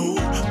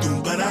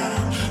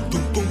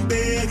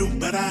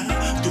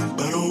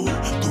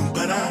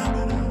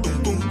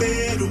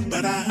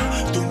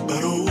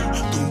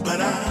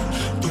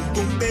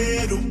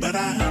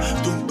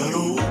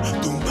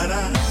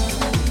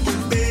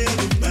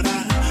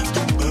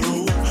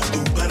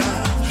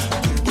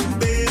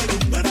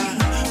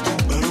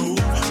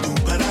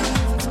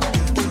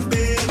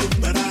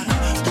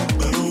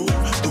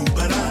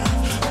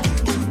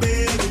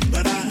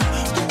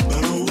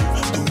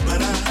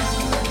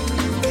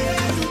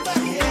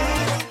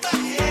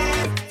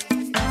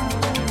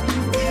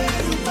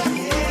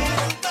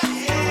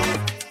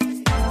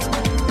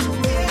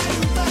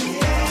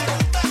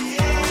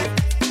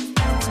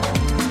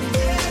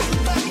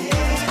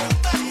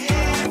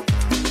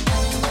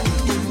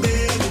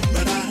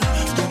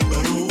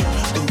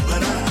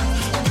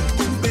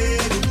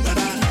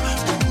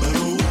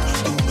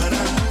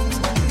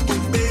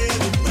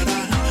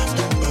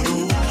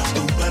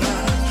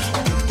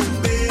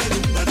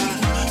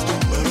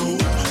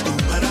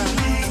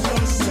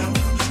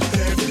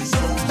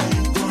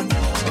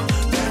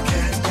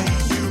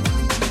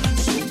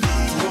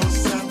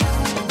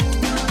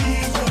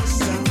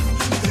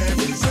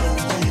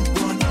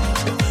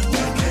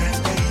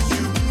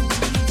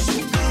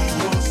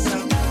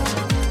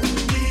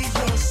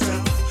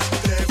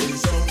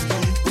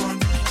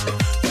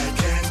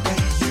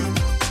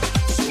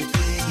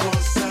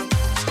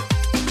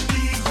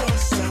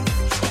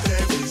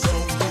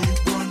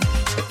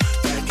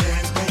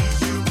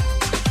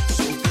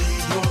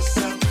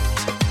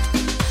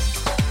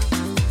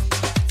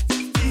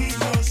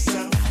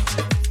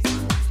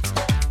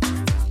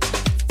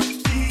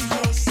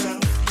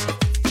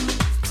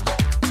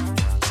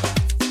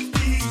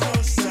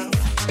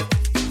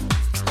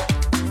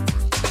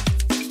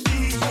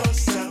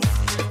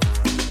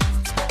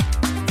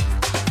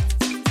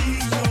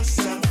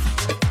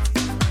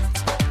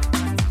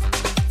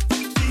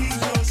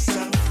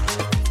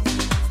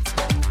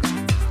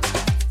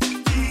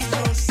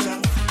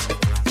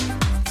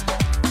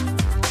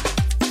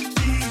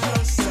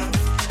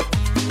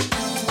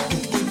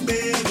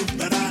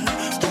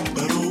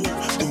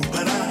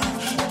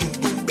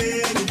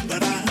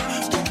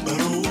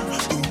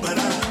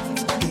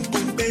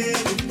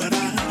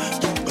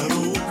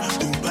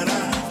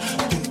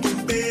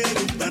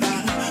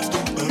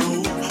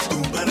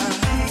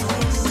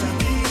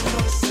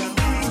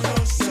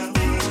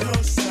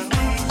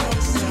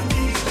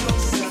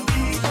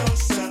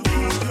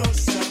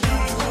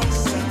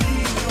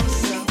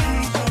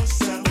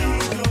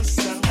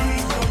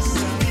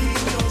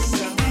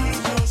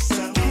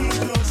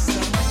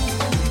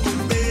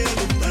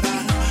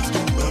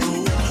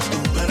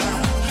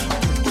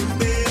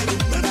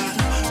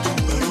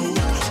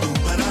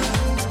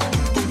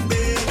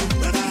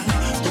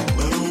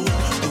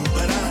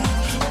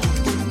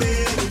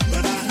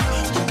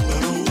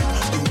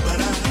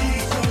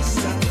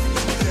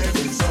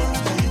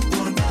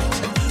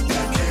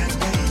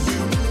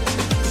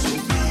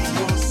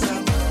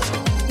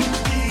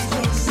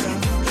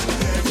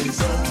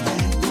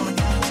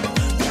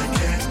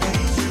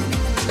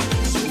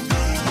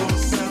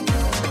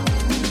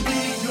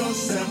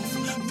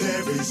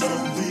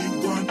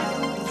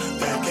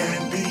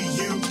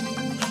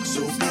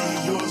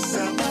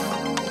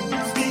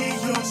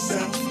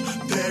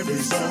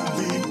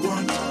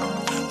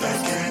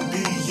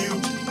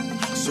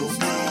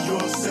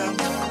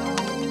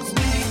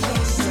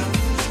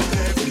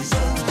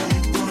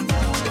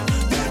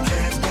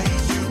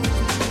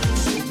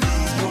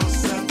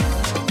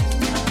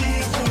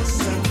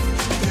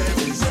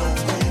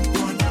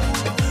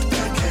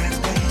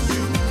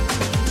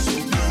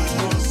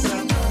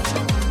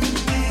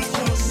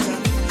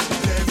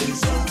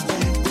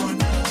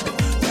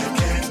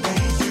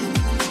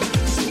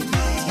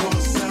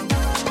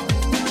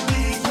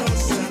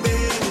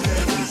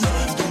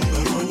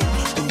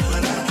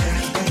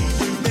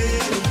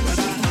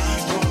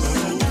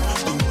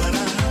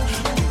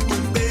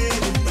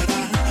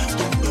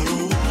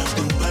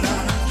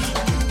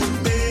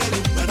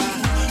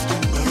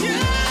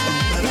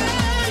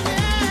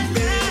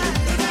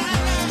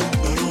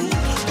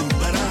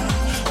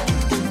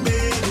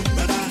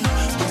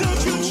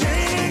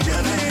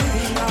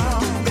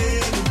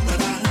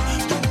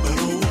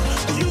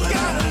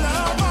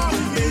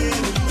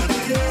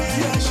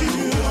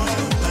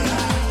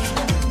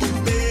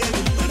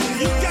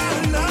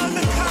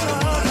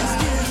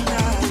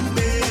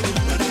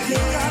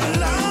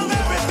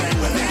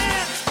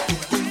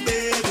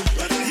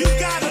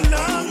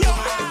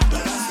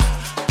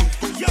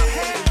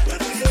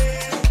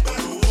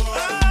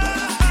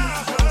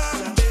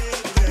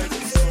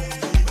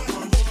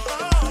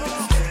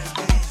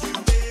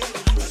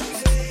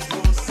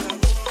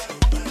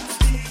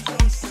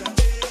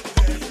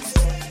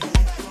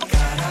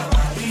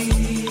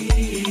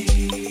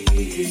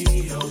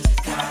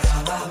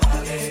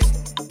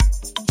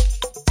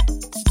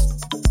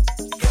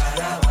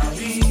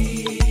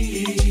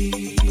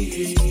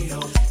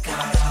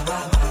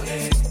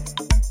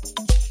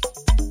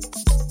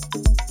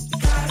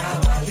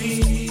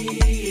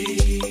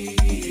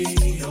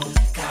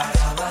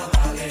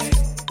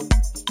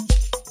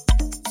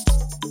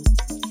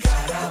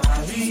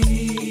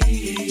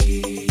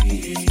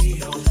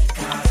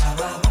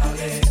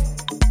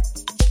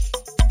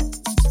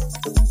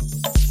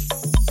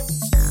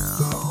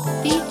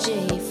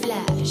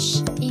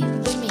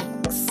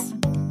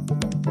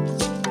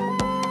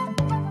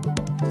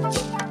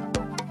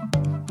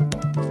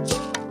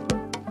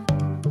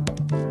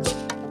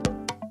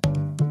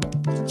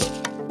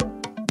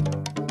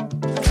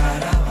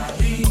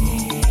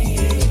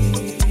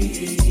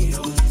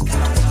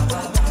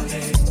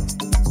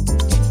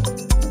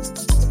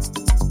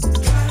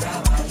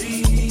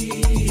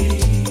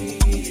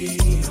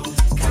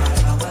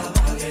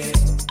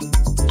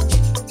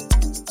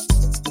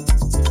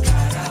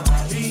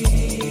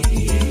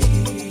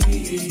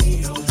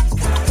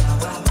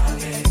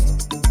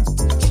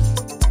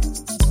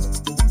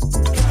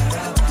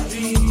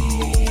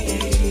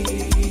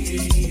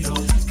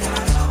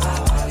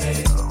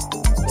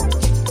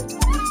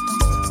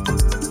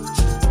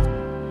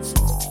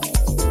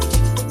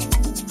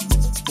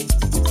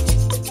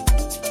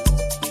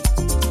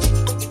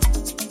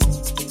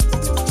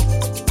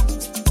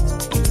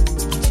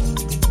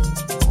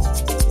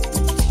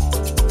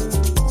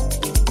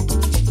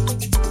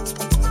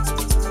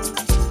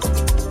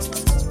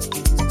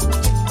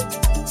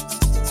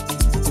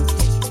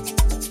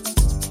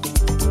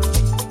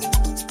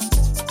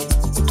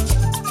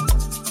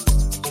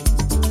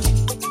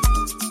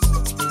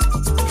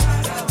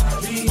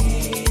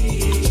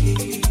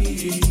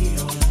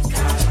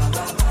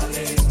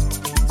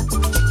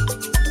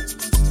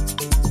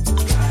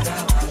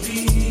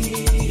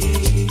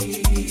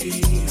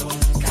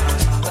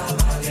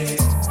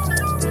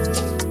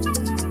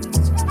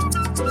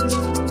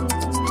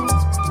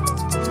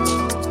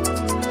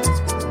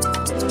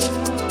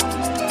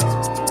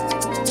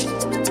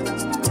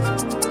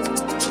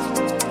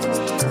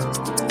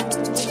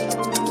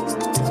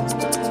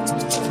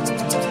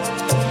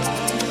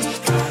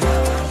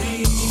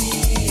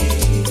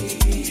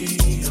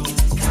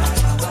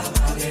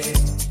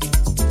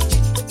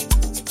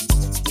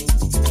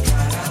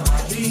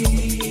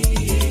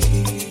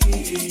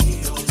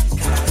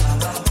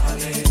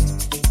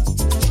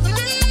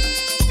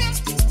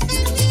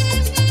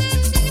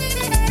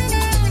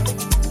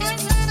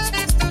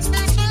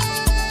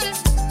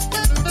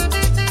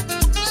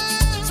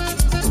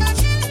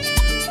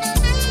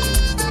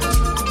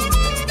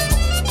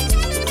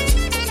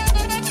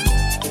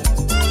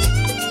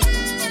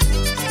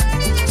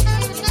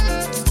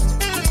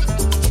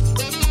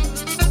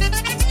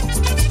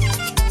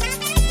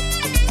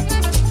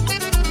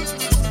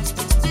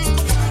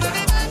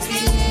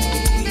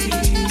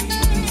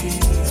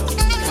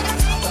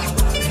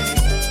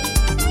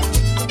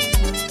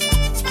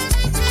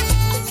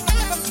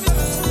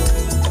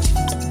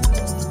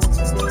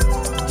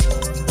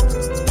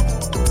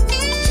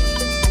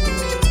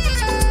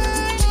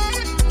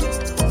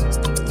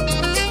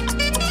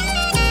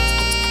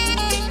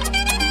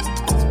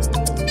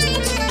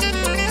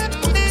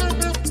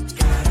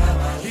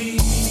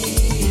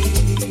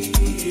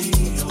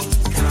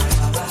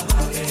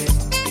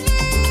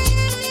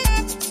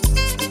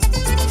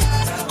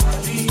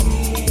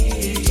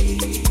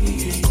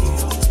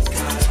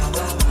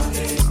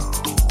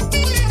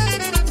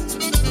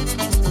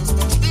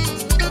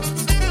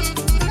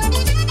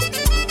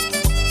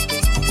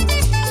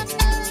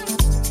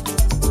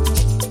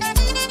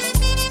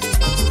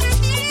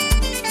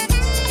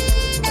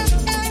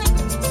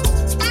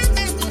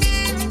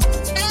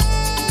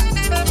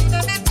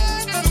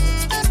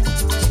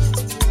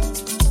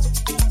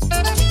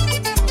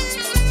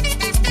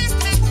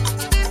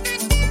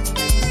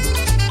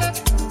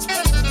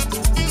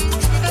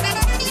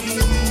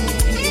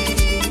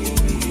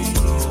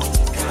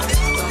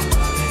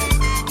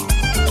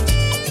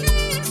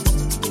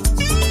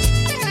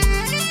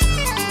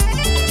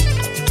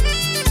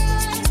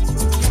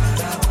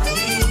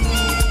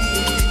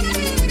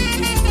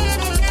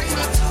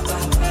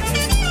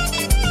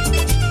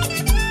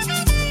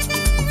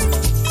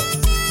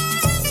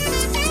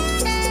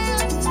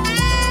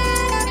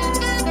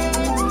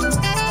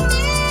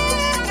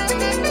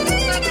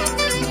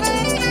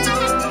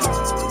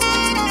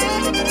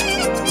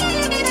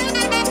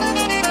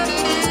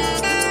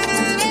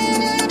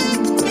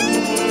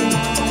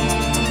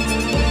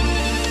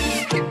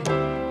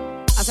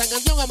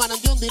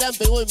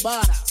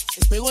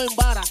Pegó en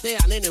vara, tea,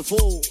 nene,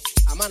 fo.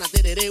 Amana,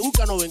 tereré,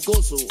 ucano,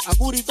 vencoso.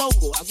 Aguri,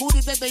 tongo,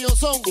 aguri, tete, yo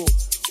songo.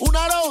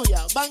 Una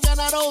novia,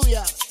 bangana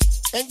novia.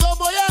 En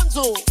como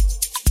yanzo,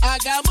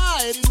 agama,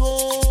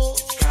 erigo.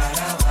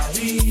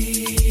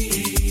 Carabalí.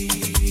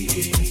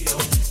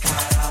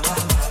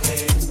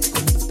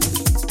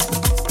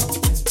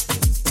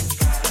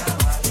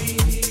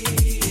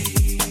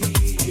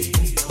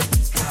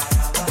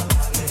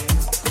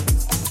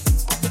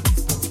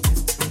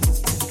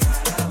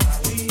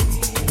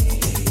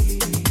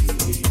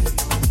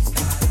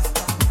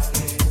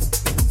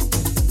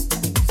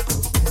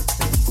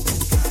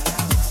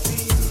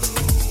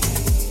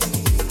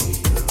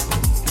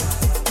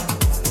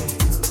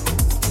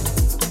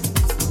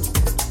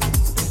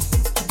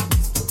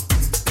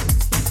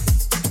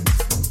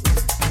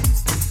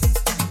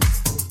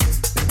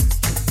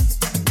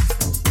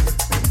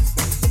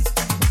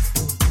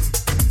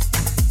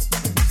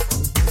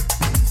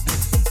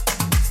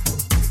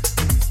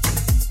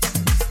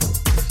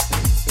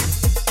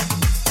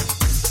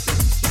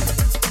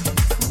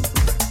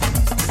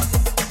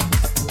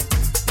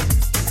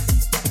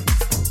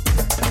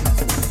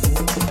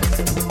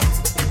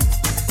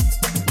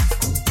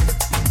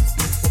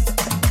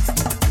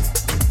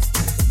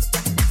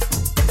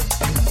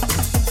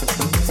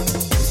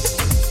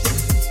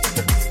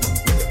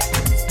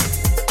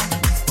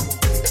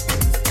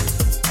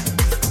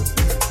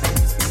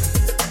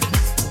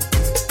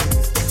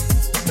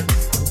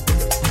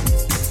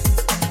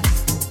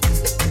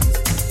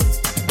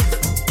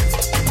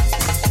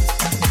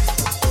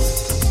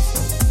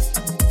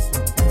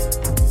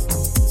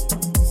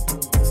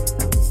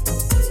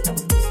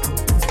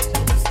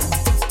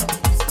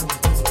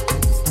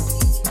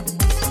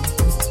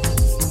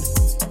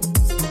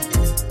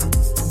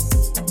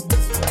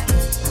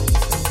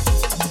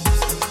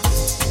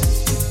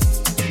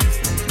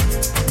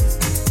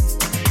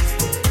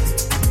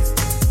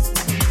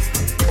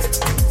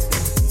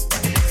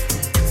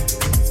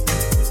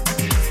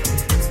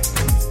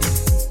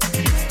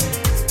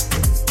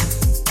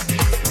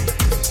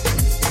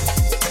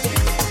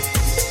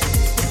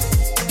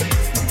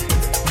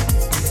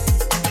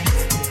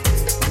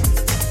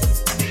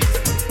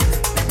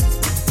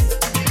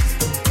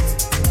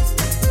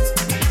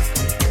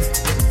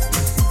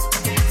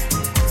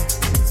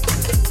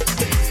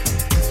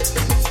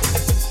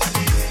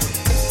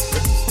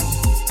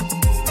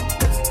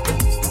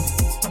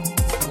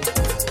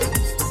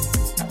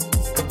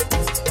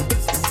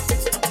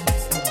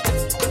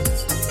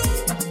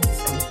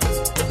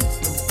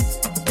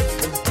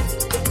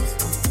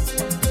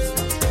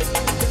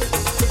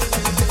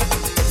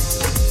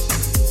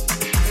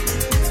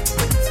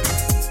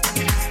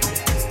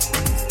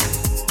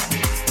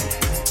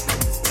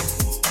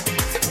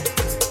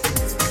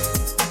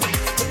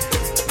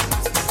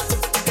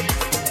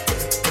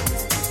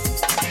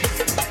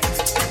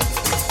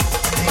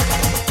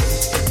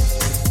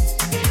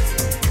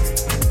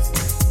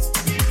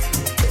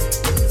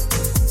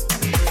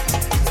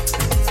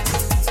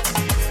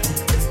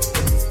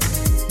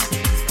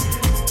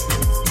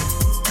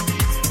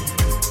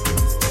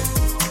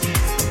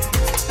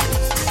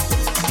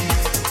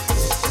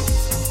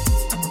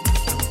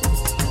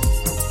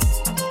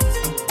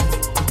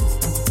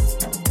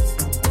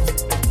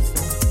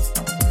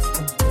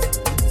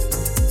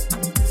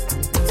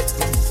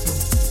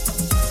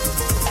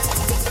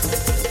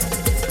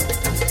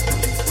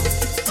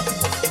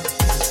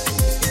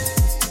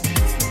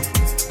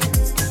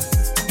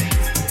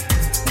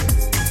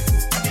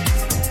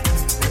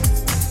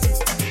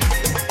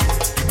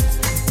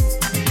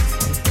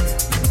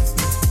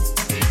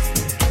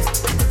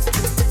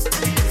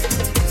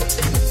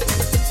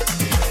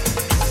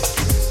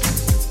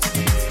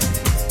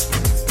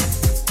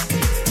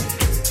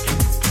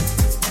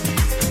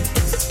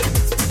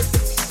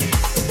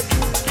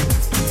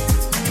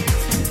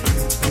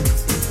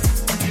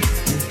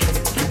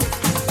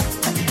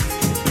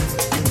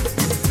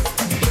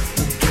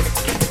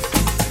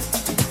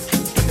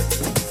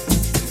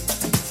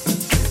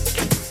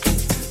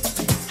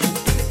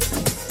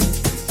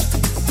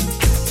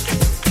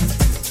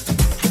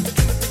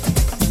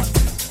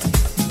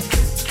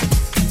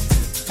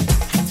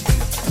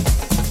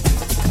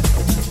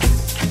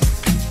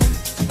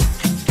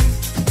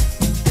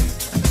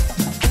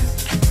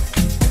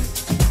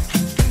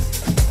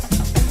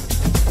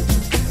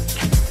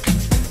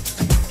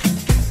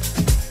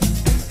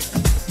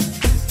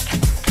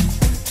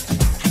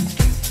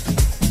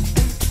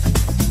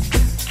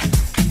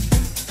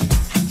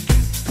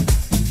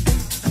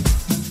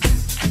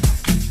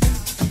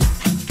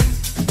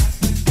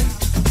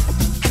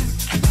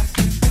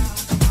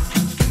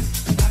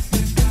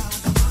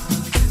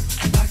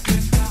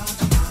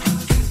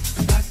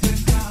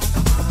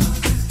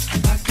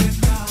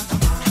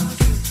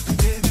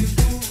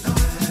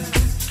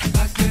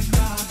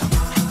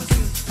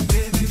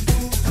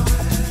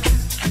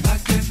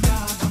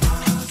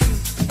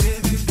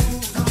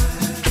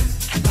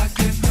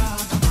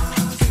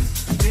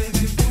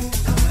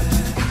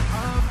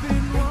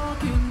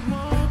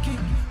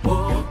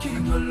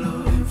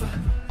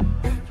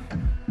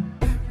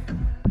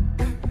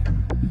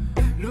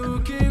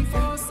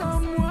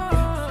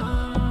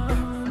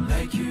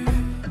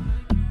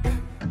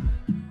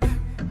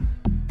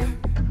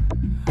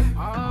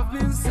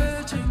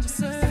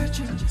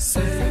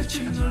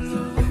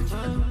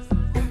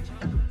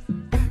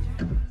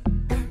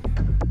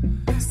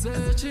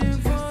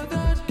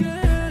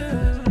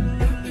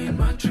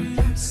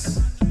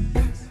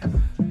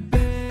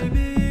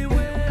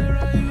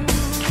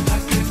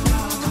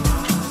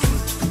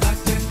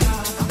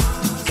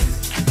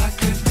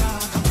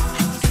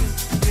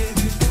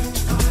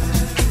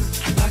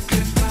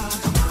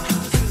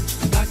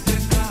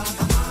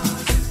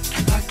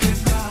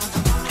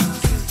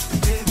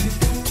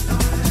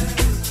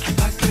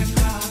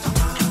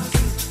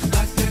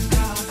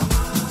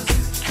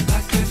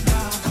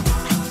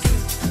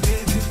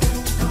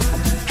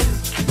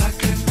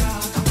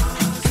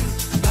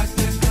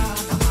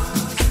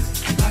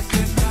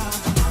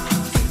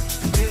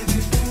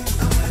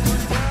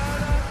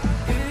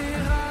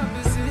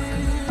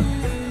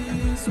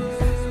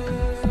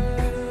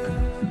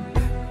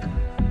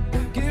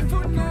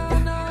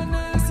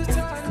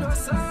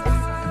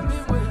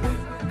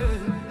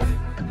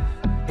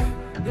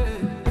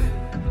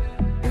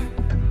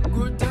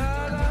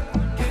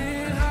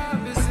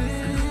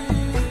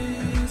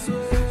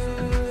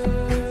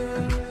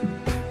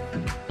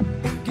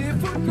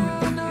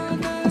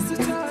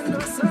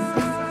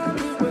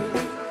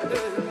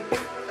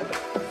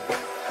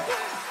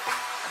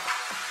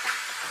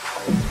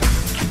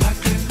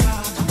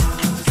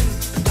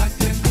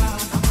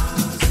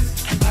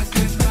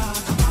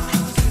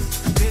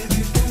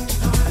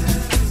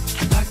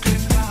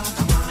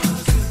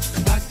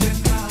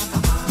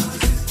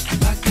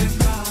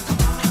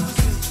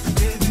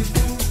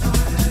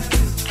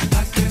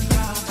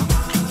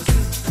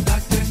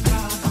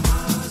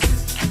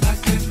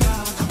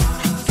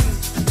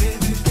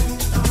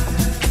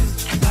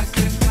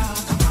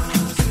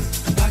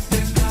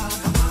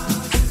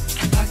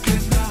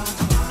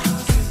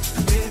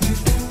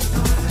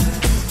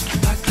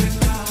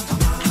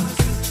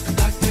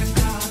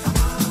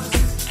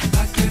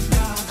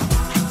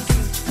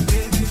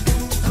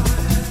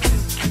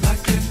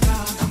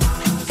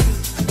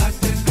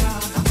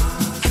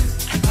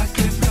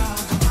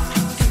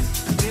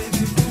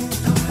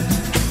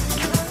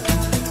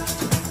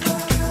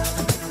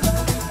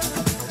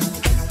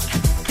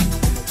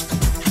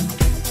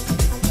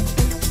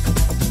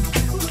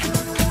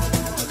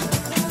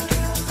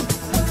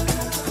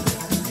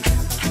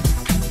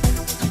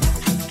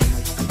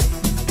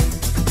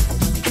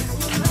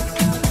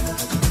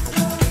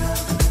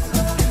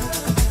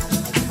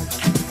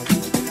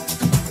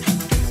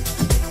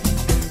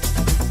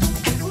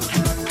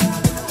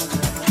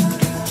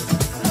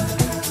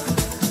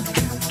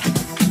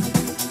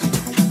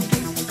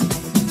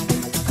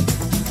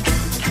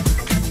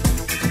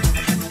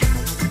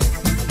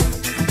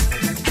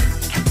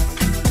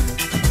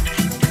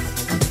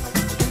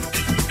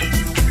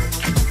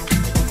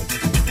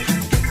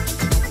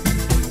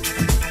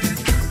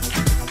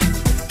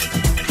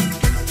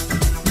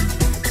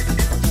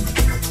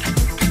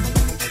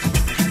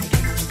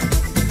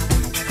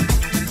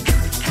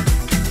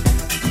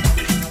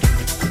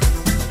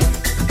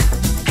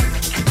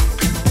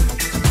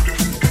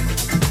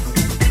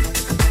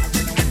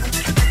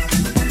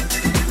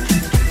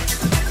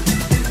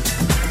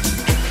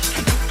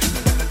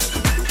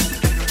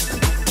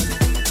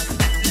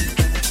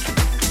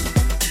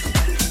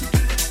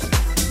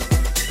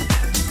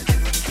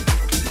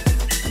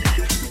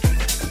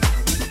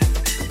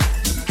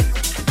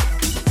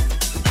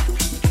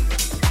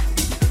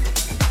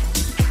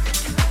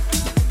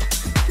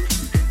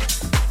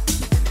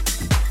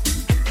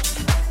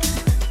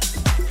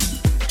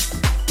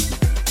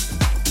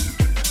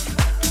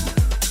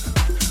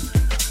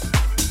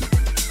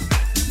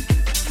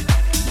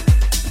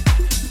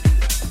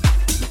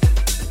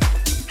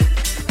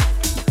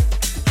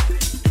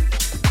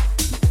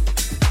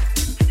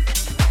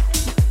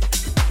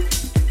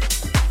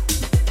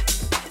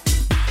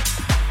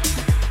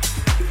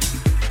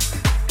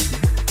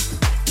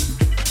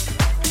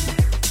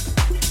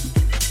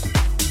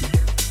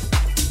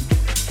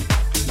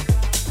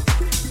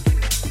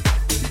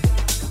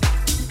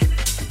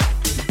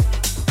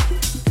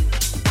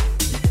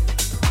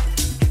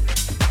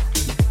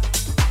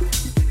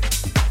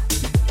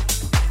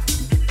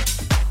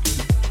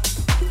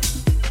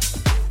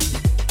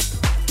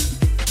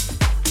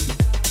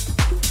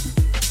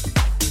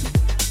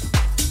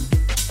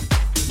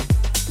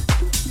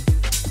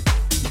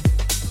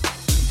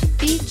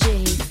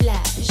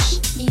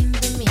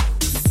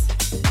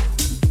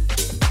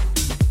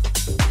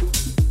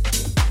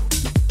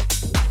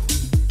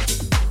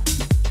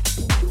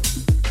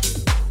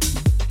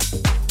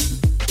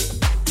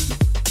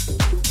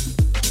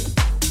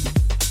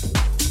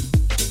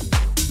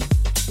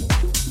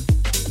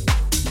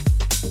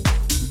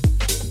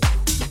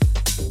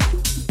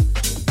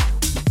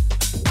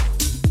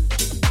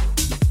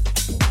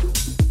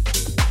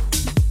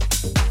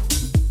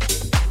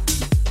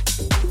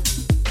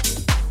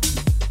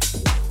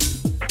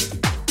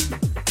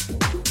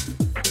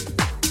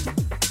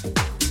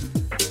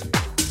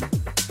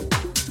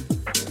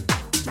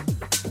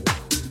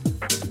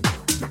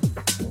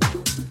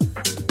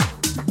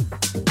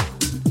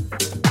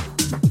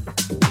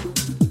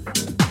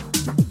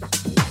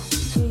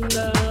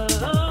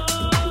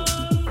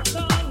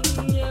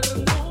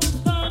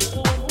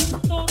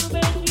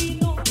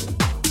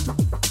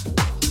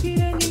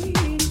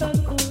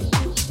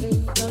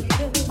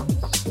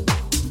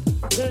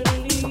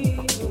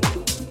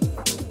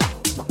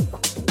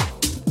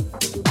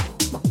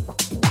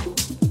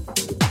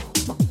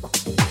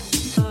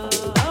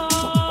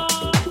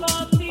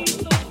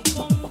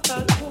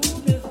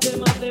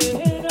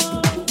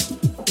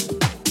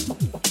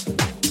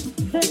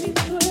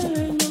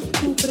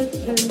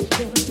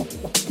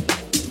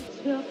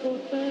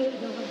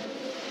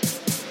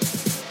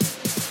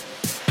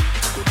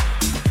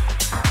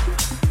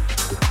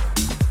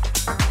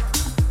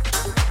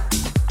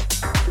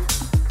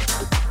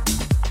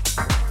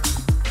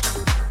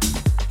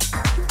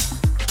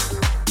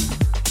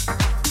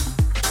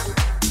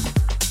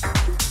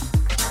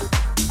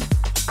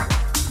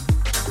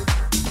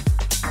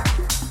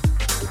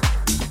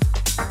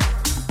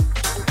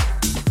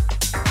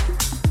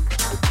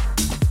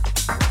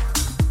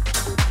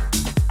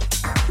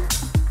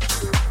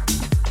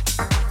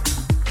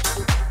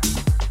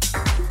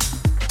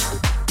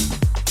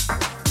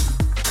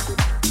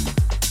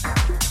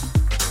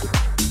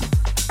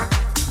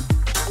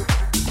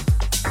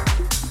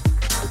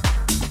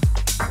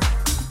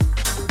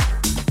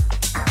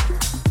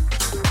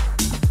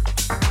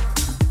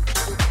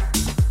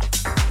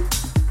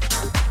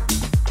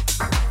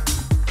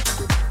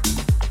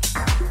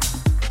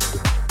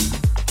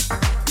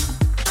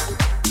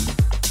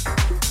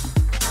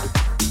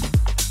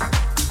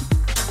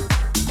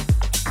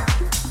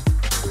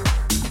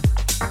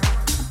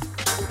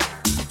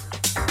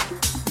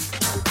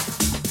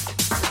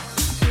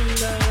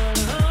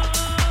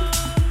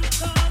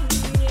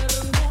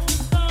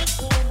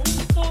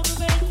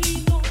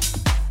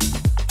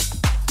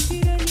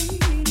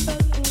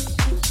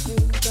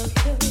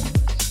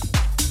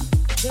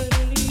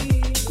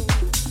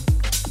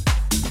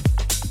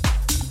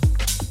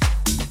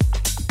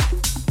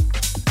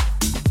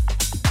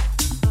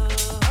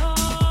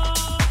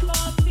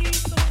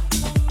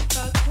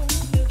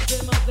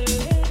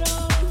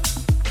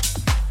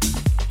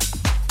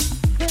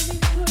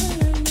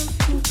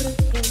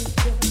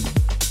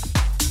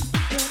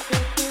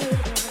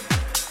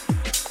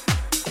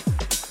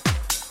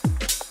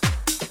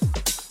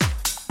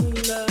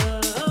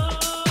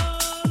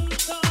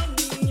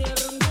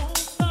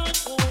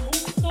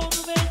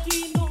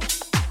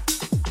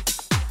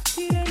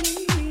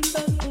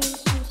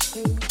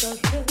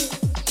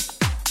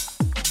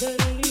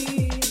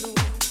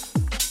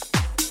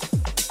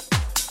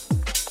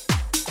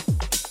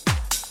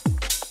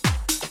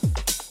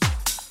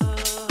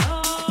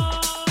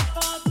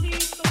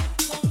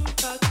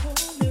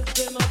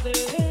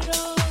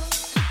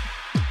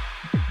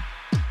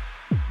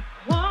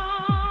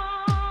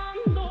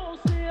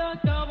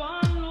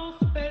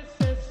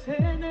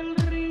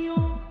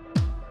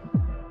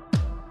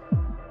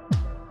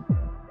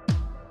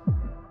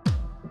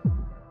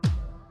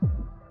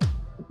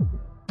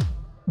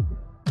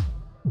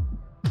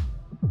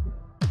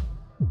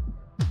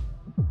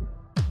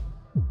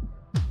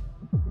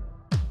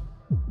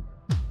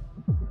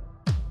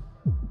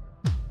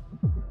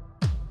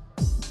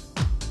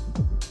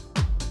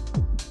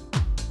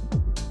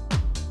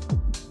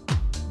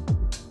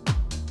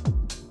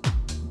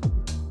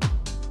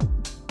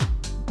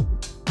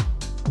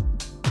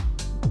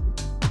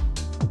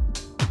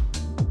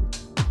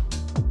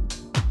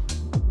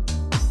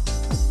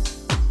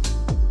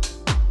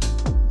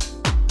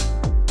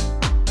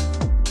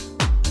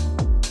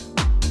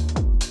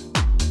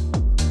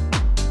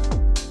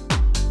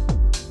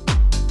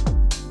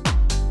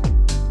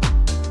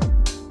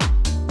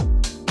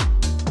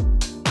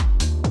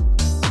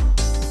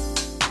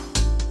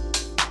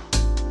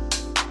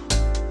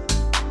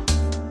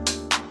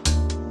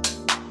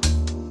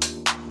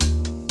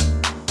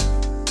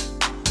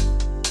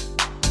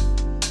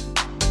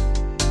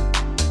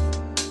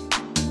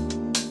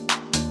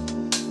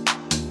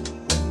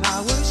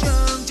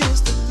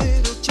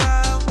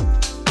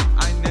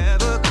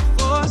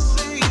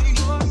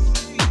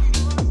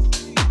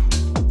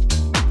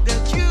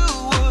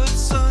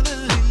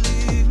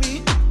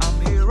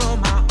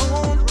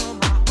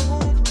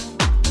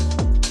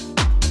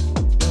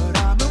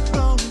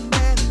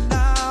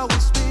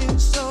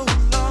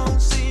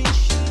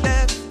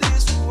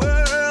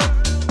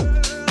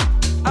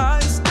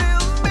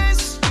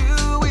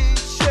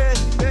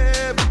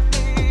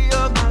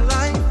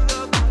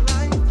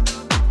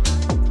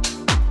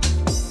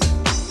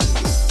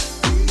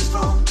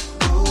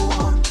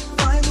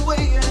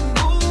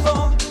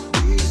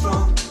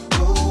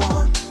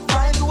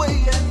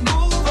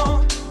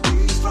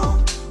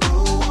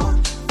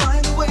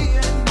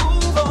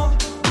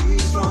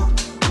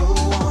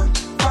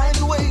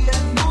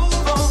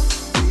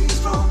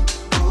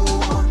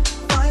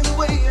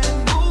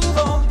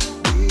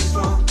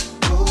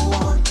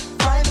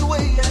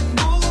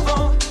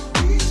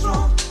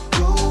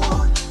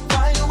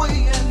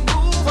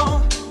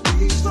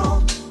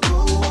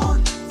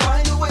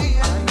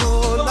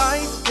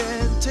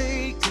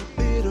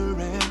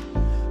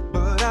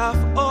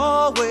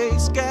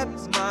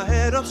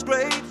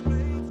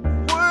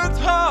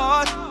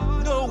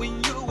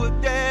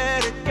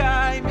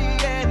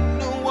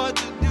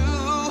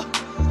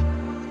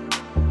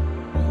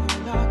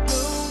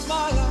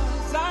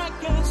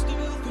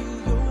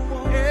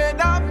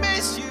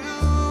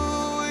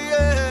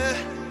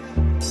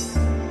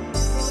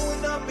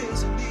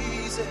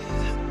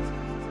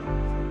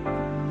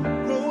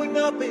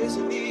 up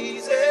isn't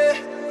easy.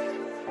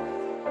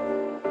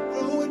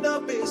 Growing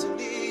up isn't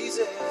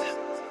easy.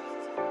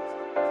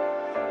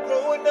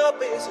 Growing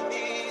up isn't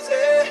easy.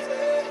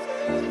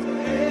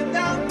 And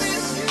I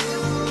miss you,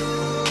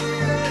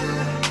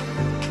 yeah.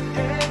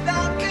 And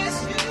I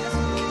miss you,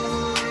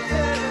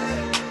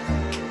 yeah.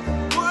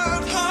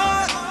 Worked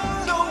hard,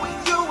 knowing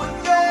you were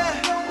there.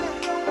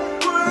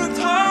 Worked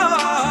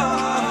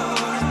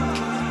hard.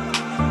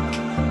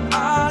 I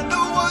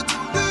know what to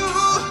do,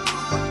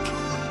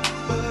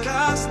 but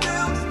I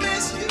still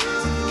miss you,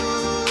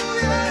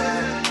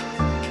 yeah.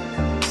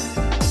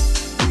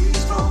 Be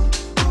strong,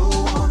 go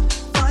on,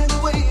 find a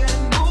way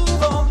and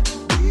move on.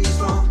 Be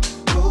strong,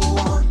 go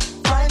on,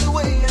 find a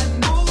way and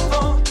move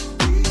on.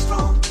 Be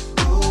strong,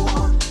 go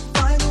on,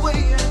 find a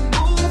way and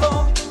move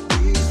on.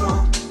 Be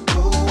strong,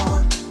 go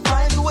on,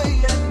 find a way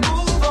and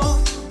move on.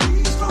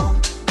 Be strong,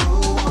 go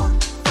on,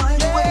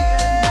 find a way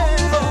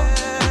and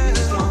move on.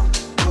 Be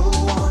strong,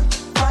 go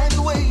on, find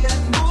a way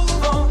and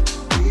move on.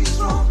 Be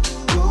strong,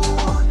 go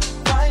on,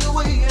 find a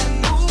way and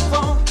move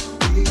on.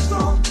 Be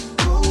strong,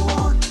 go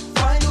on,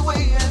 find a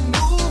way and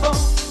move on.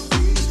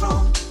 Be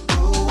strong,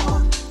 go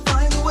on,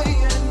 find a way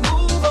and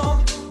move on.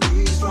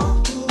 Be strong,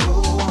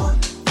 go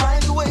on,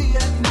 find a way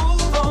and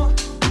move on.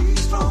 Be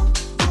strong,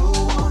 go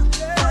on,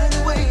 find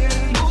a way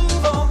and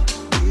move on.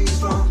 Be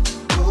strong,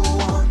 go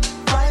on,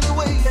 find a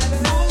way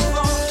and move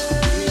on.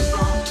 Be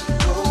strong, go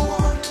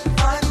on,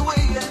 find a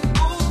way and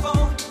move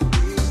on.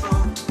 Be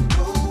strong,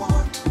 go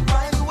on,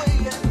 find a way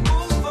and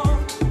move on.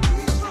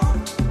 Be strong,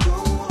 go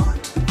on,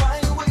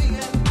 find a way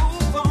and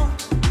move on.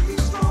 Be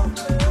strong,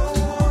 go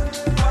on,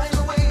 find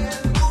a way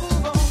and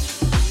move on.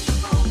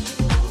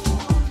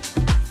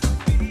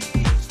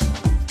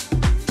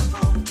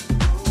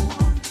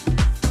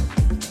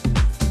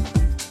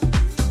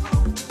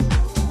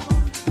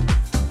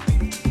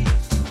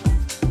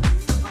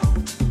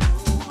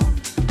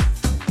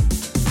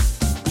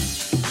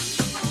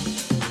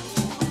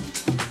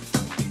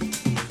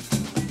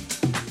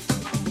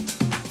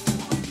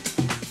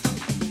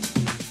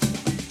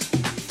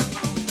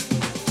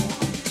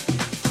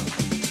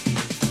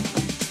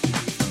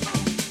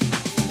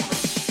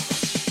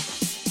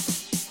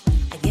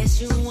 I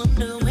guess you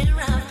wonder where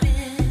I've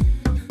been.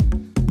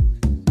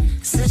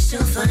 Searched to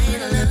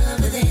find a love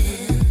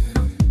within.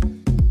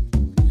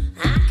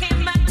 I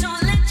came back to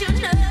let you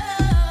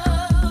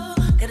know.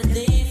 Got a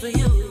thing for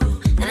you,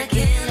 and I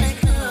can't let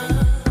go.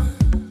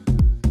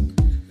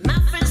 My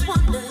friends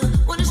wonder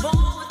what is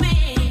wrong with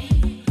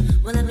me.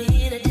 Well, I'm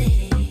in a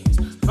daze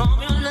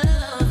from your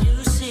love,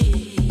 you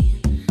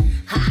see.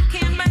 I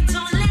came back to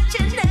let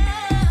you know.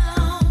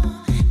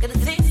 Got a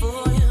thing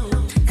for you,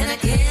 and I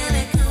can't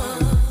let go.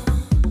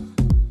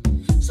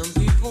 Some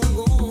people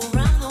go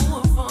around the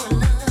world for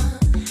love.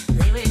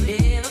 They may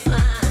never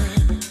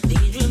find.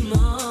 They dream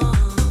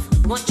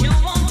of what you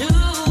won't do.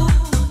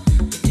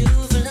 You do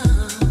for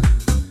love.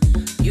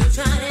 You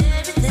tried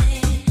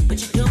everything, but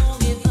you don't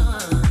give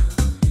up.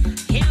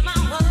 Hear my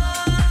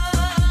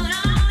word,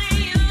 only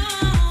you.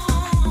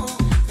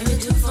 Let me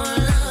do for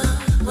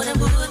love what I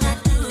would not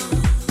do.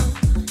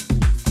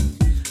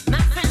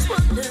 My friends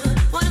wonder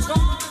what is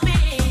wrong with me,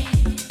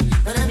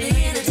 but I'm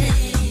in a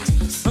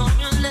daze from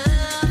your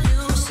love,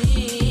 you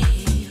see.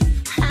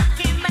 I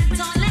came back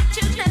to let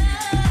you know.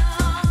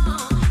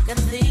 Got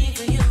a thing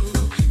for you,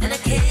 and I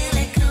can't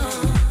let go.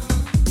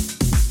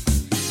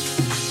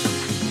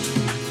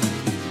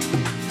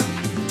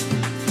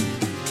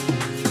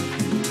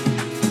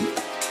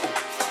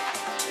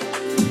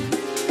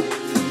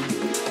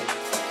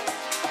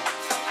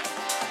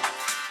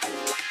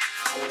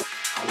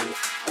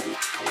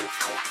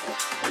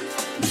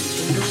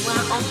 You know I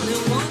only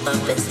want the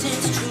best,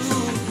 it's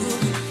true.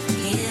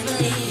 Can't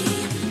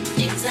believe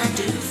things I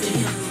do for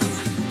you.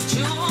 But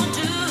you won't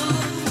do,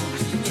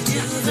 you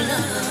do for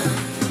love.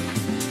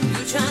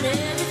 You tried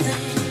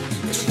everything,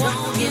 but you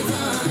won't give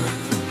up.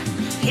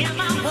 Hear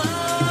my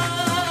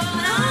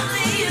word,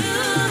 only you.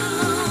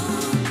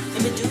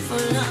 Let me do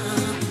for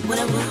love what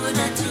I would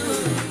not do.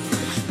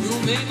 You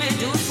make me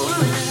do for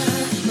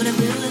love what I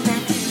would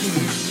not do.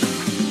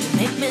 You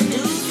make me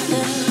do for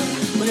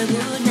love what I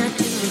would not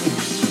do.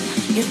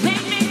 You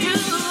make me do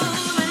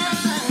for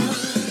love.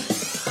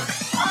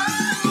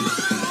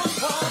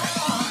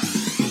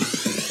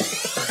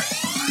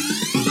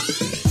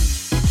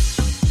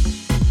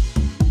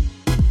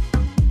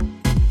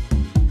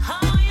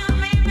 Oh, you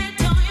make me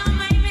do, you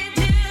make me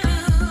do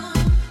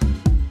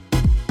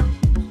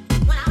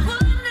what I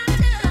would not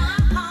do.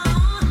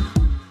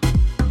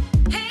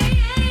 Hey,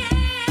 hey,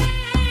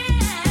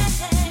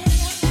 hey,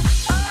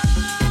 oh.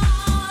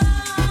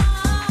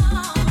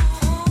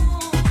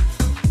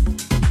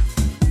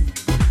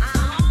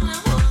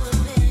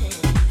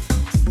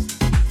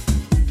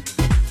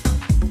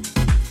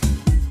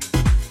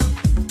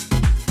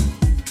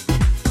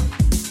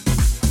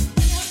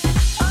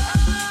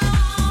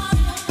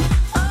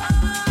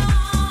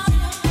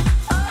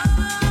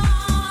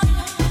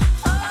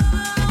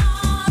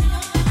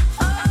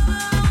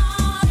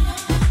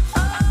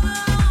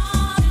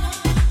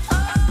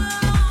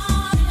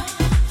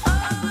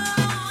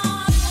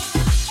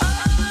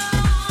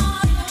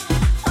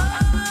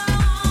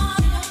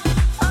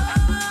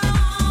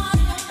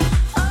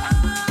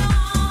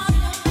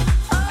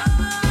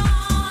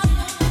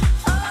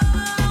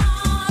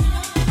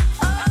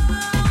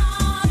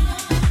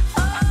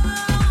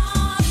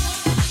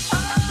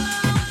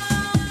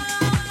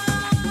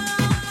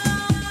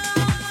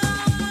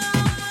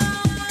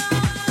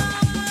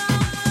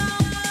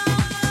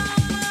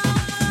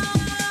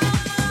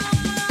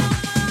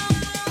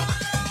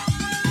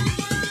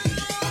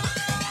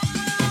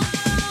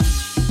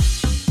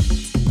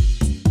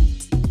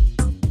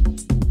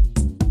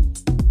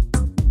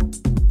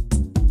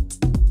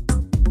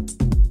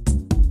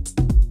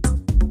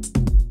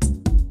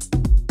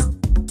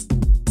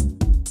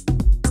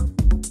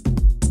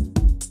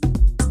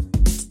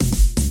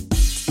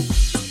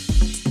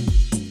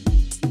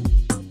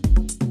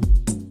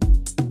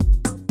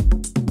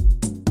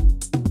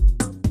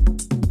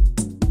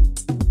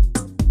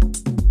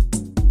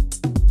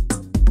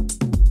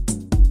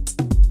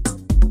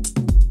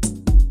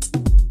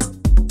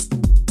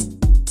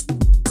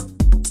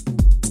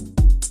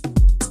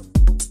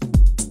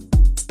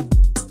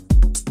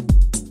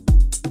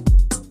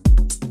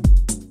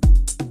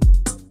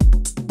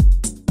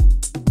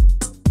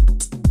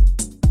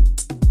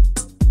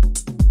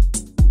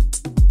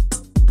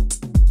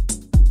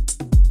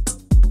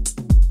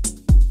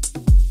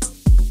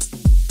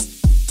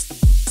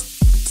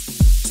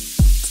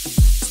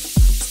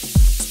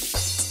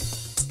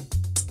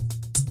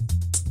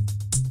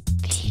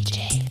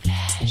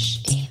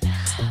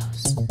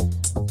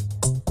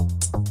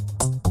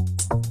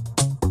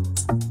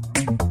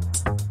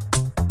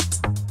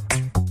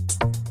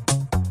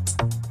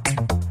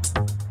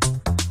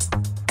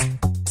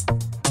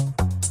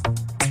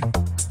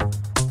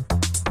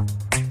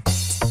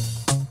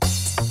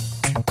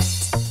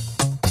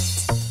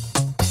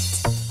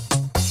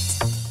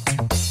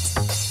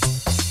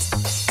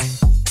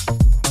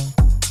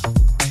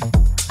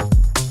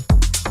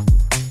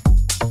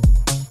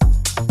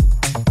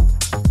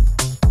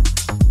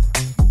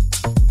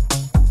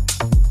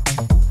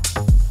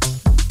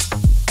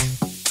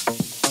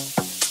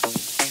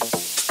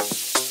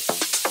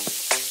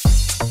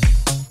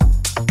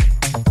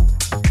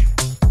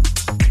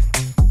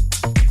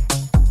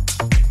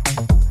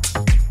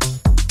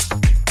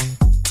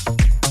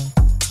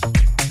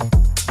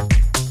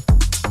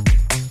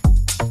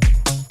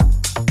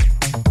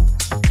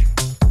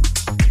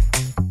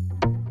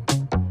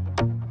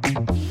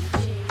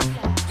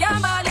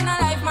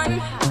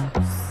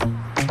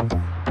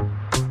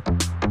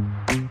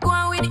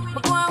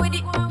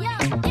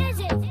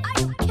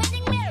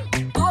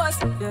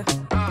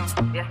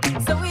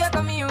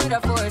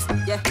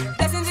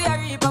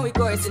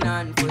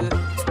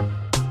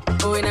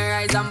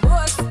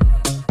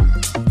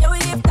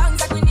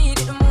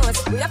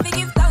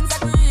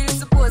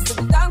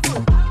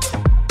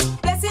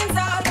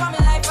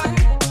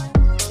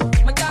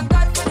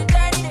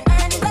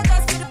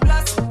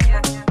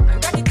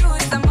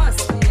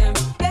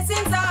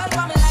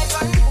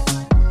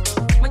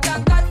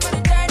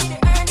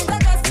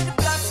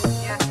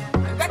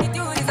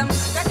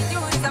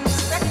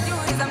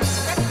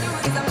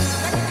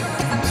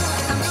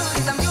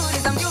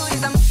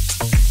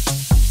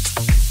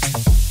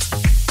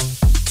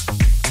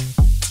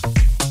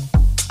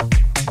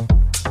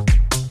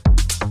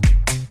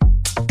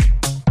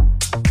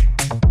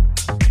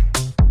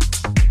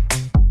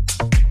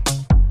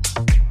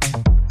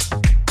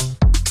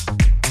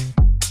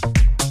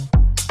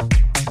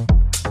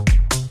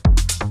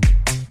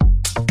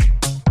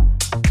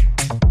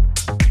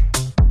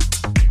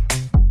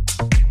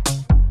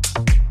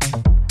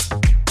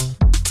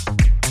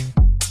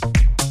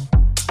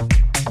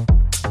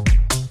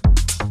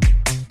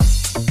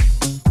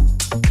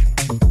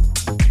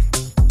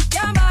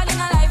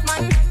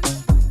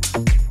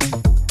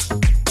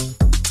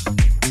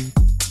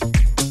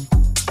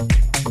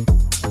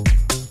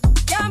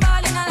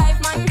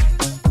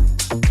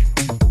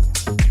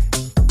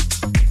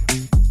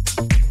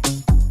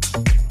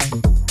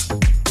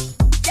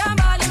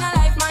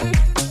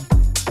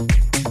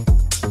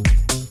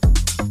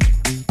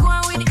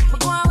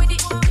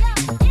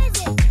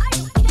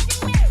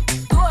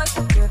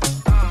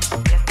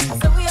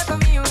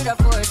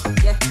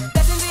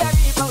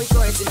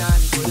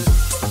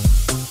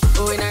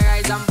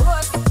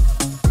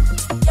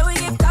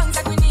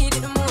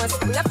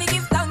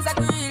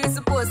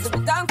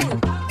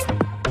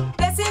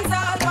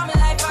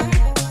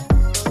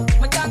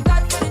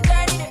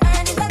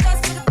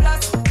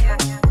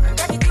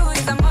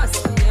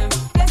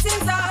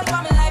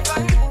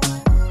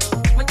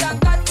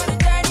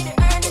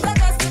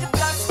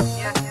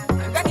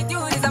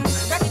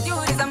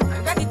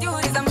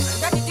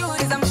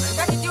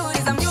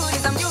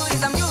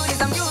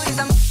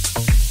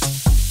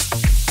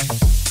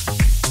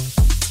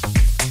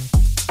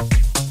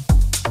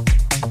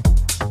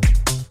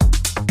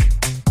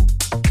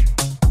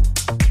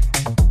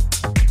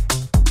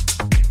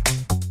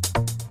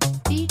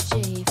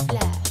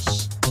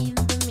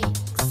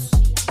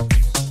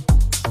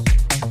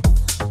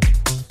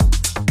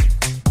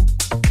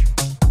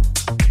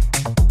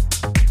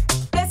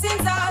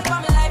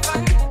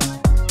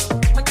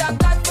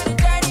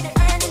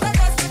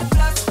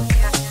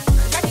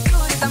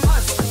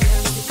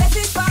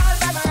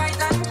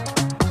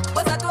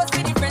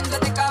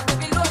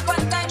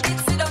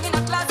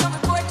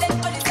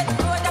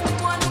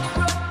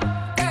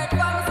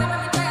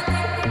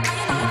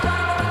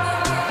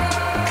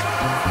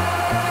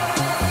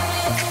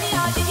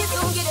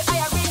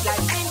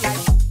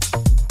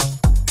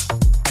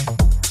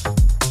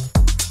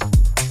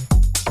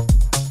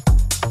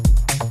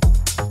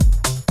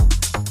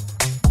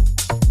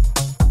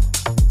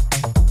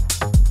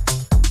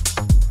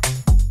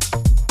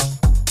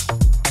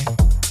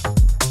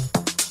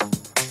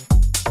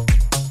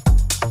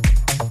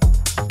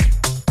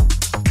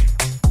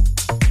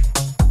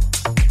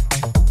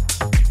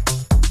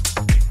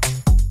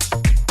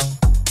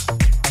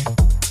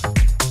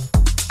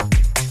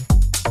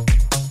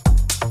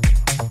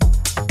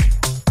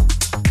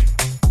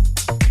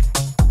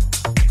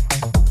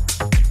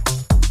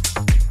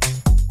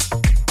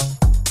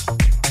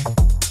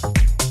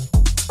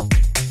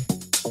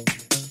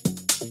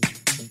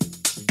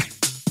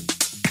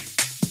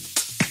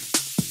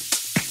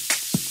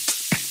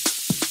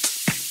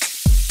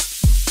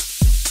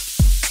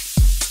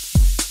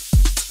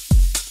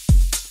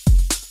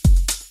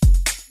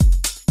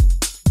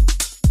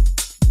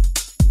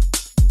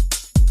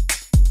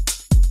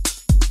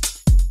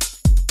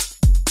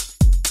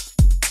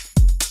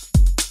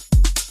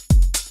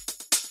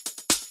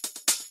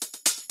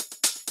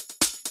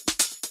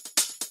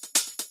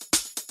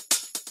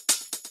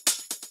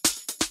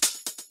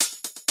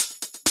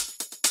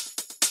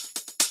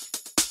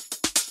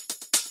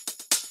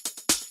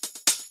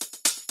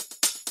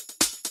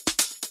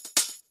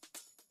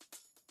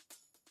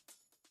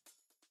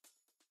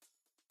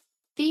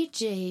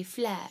 DJ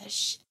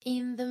Flash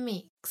in the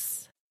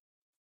mix.